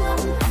 Ba-dum.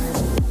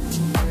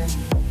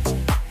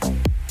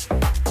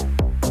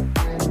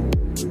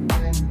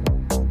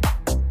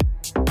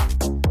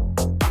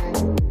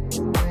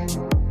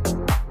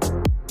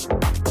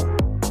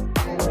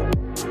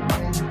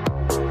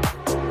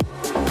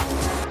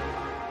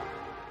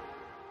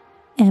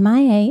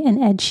 MIA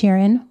and Ed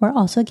Sheeran were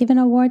also given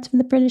awards from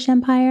the British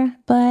Empire,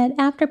 but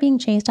after being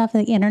chased off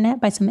of the internet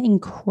by some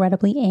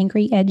incredibly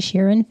angry Ed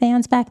Sheeran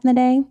fans back in the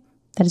day,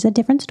 that is a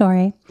different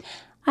story.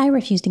 I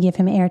refused to give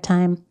him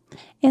airtime.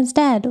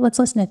 Instead, let's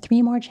listen to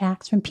 3 more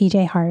tracks from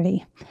PJ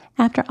Harvey.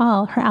 After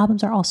all, her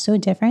albums are all so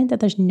different that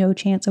there's no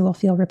chance it will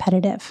feel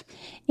repetitive.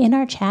 In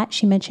our chat,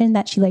 she mentioned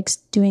that she likes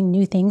doing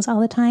new things all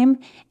the time,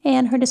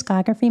 and her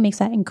discography makes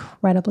that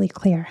incredibly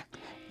clear.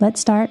 Let's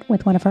start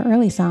with one of her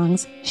early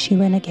songs,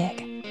 Sheila in a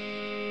Gig.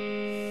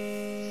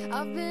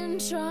 I've been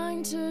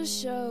trying to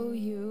show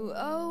you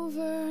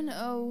over and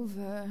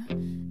over.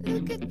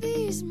 Look at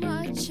these,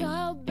 my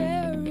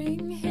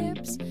childbearing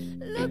hips.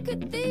 Look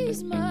at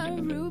these, my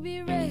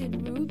ruby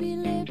red, ruby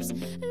lips.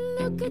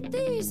 Look at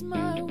these,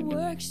 my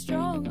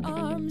work-strong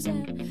arms.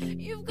 And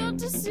you've got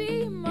to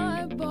see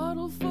my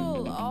bottle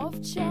full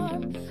of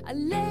charm. I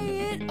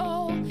lay it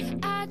all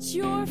at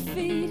your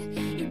feet.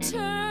 You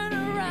turn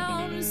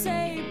around and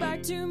say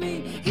back to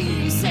me.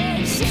 He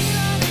said,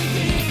 Sheila in a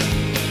Gig,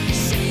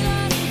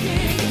 Sheila in a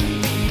Gig.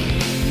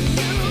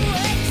 You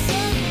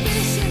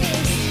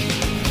exhibitionist.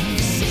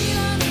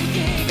 Sheila in a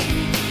Gig,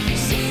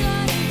 Sheila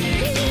in a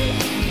Gig.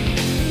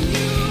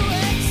 You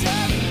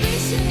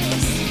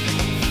exhibitionist.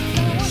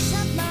 Gonna wash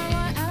that man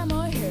right out of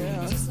my hair.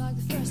 Just like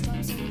the first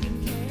time, so you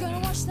didn't care. Gonna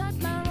wash that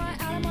man right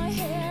out of my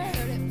hair.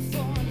 Heard it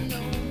before, no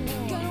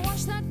more. Gonna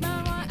wash that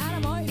man right out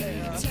of my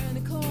hair. Turn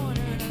the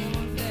corner, another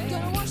one there.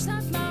 Gonna wash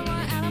that man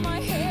right out of my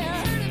hair.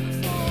 Heard it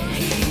before.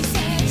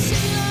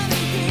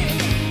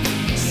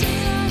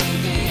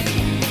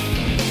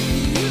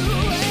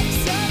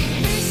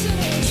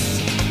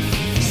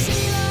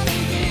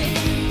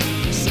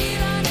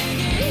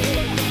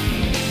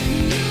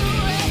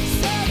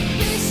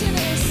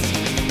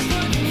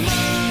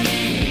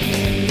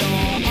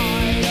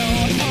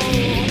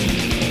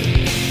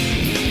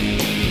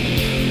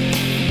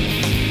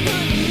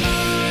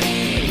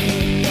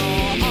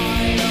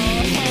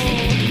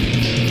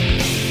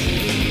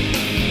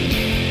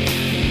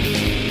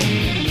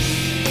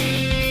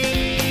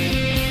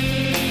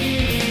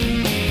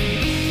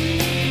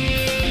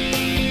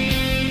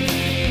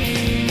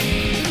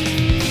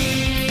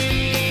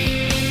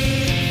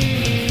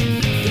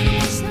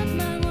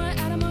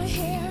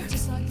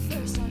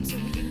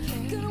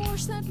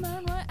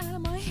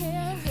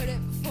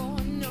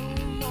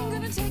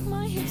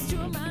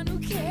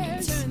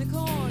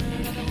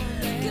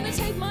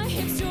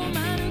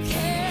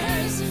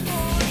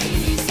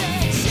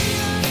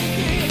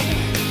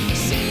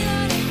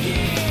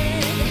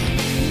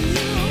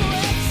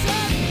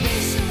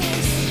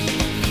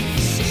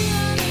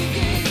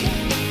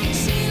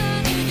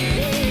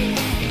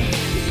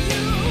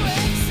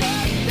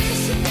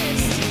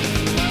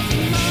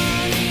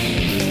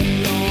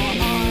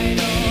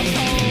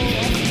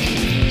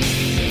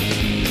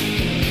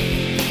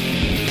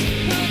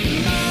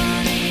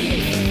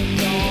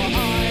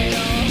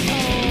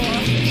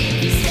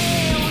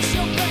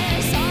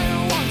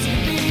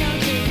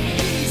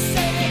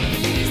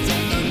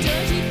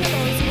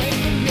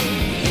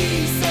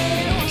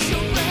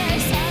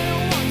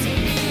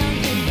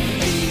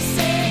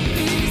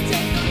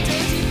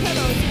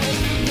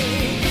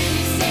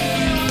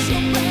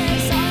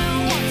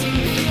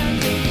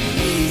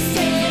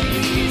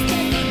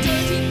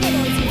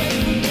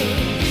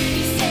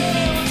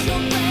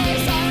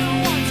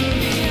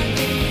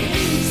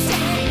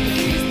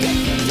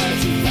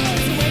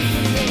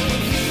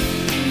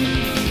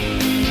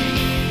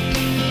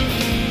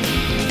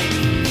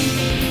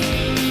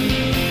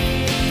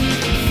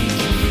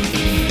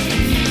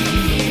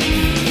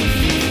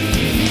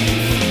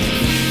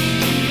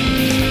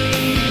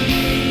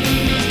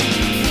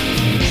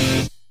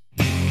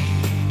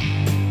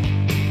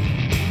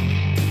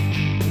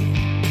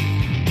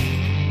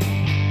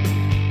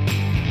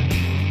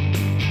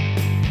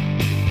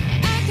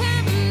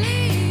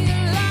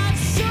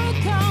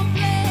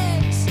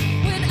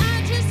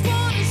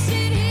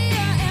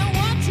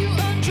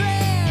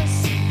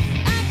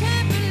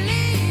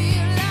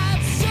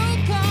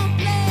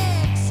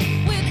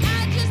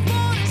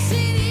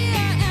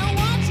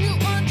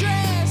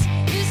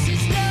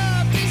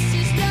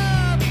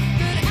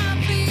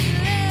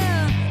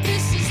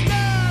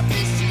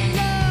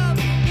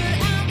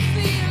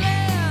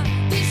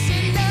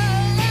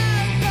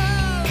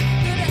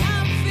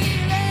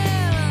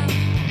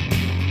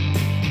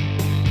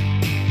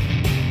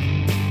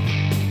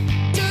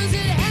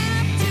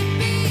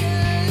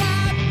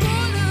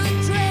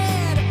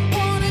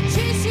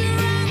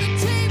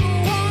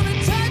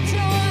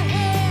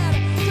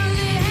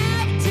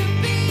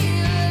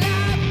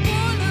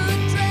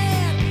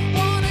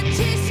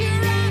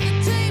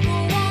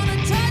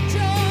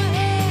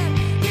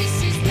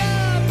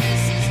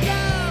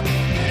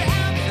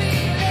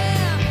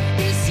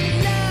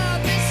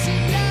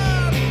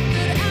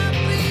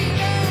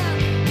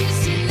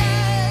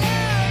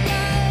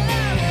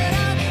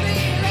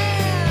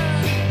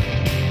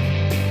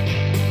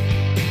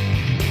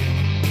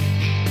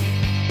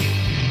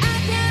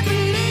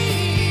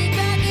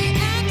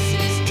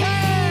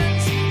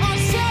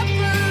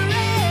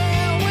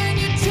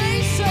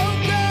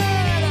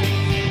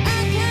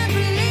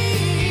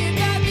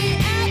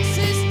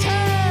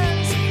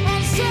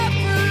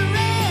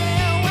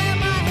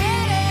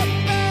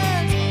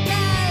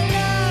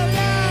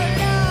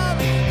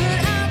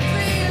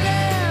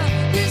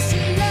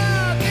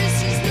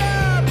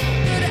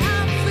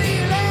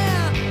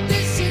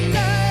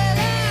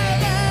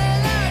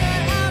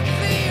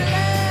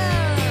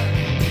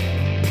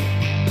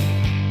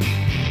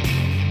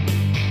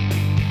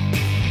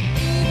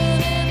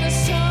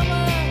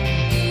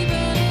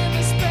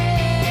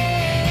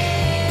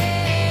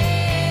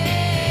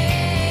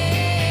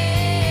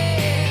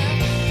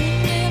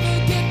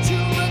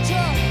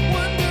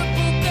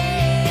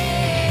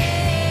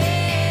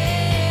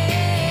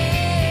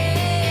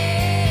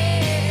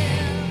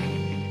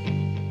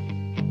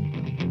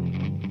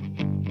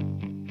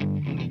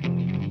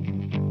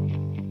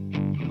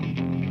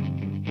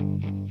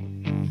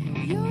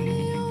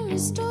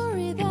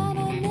 story that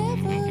I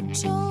never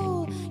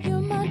told.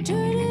 You're my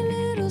dirty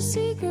little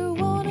secret,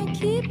 wanna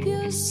keep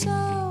you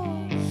so.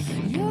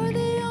 You're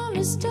the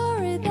only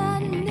story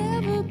that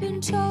never been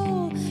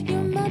told.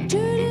 You're my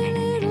dirty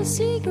little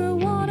secret,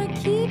 wanna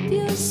keep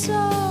you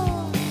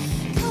so.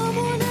 Come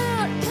on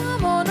out,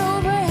 come on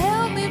over,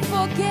 help me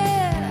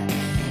forget.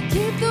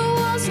 Keep the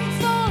walls from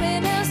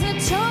falling as they're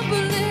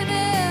tumbling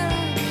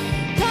in.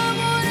 Come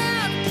on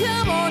out,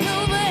 come on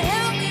over,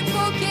 help me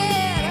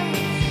forget.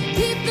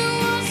 Keep the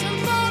walls from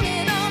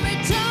falling as they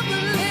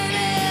tumbling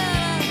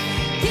in.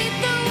 Keep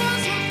the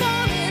walls from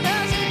falling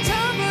as they're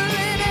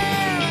tumbling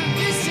in.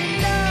 This is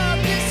love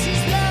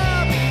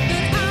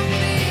that I'm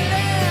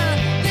feeling.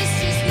 This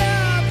is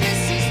love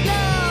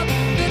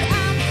that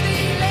I'm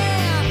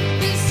feeling.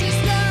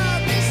 This is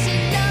love that I'm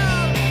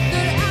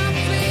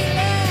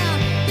feeling.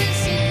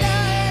 This is love that I'm feeling. This is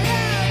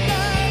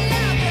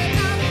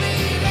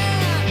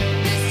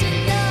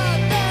love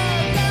that I'm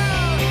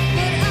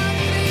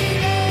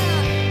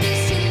feeling.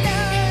 This is love that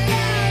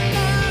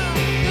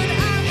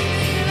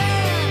I'm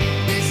feeling.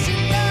 This is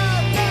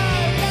love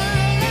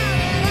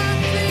that I'm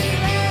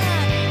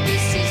feeling.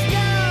 This is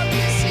love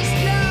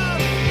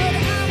that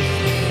I'm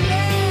feeling.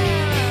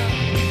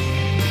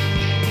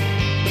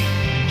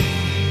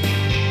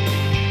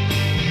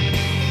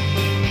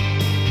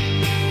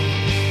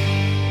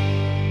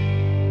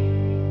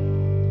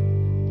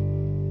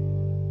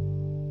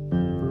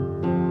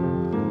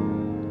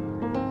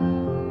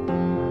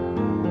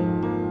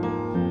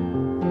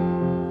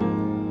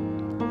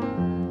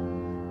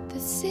 The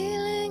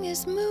ceiling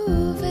is moving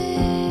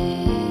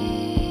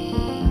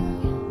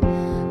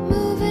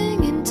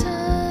in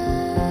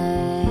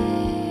time,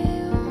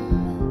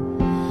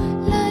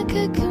 like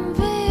a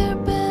conveyor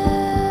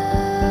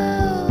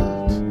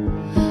belt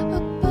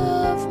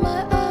above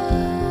my eyes.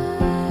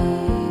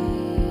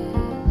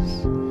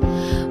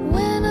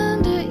 When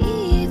under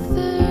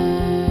ether,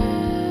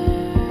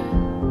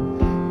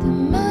 the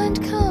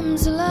mind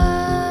comes alive,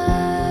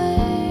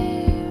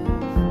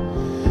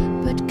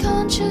 but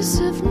conscious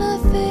of nothing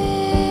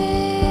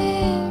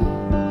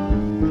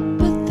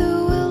but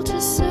the will to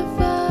survive.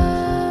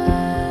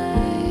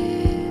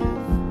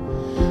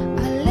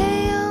 I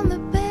lay on the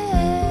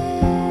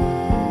bed,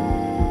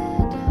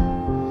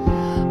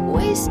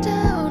 waist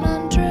down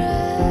undressed,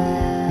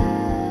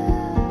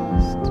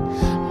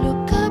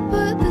 look up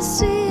at the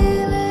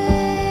ceiling,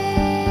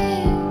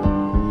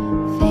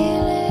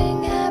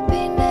 feeling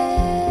happiness.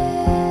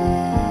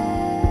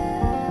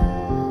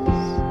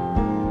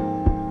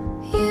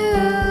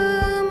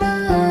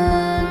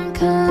 Human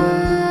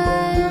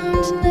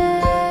kindness.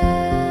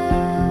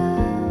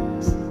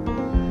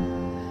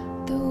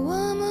 The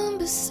woman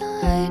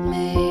beside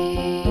me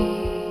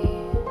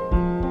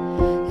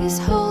is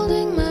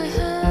holding my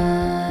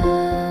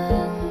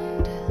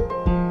hand.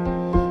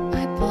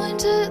 I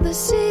point at the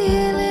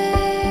ceiling.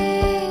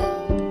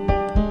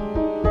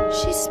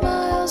 She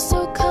smiles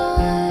so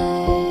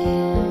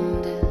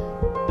kind.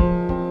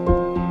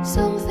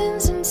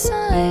 Something's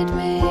inside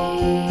me,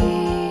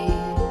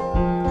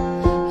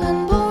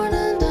 unborn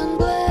and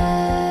unblessed,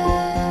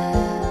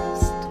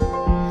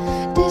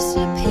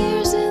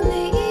 disappears in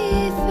the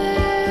ether.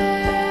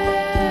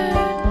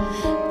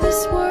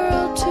 This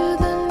world to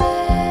the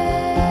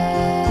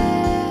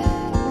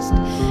next,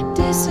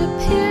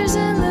 disappears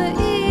in the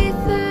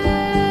ether.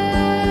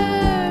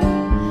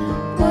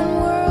 One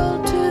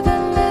world to the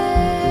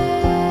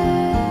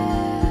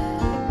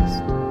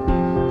next.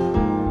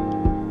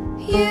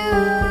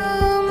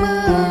 Human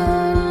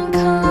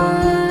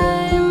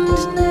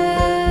kindness.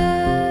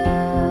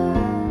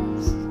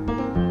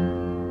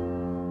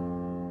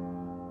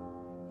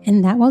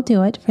 And that will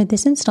do it for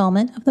this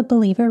installment of the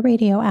Believer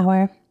Radio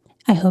Hour.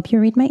 I hope you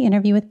read my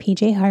interview with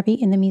PJ Harvey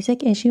in the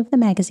music issue of the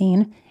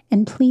magazine,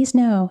 and please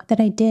know that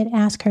I did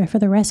ask her for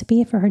the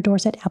recipe for her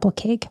Dorset apple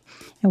cake.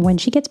 And when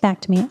she gets back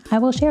to me, I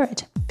will share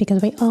it,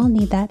 because we all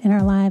need that in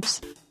our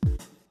lives.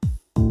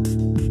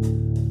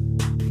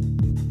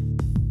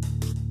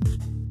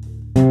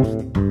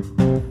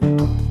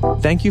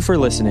 Thank you for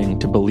listening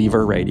to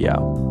Believer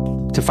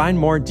Radio. To find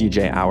more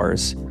DJ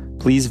hours,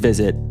 please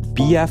visit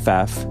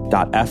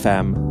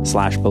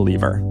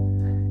bff.fm/believer.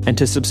 And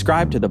to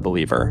subscribe to The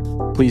Believer,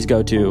 please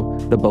go to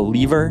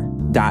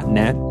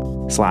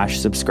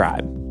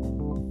thebeliever.net/subscribe.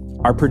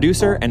 Our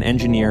producer and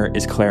engineer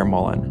is Claire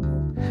Mullen.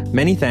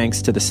 Many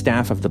thanks to the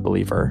staff of The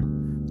Believer: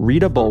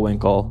 Rita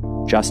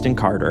Bullwinkle, Justin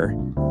Carter,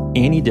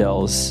 Annie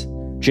Dills,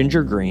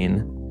 Ginger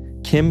Green,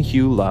 Kim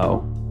Hugh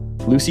Lowe,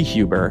 Lucy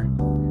Huber,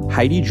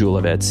 Heidi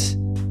Julovitz,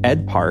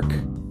 Ed Park,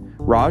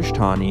 Raj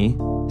Tani,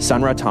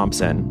 Sunra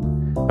Thompson,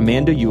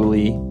 Amanda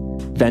Yuli,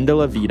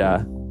 Vendela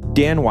Vida,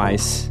 Dan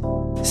Weiss,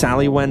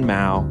 Sally Wen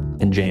Mao,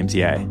 and James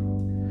Ye.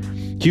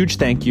 Huge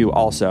thank you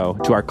also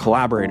to our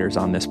collaborators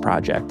on this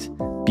project,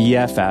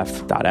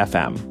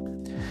 BFF.FM.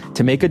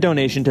 To make a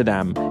donation to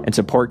them and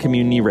support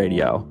community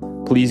radio,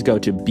 please go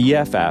to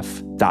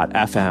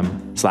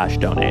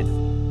bff.fm/donate.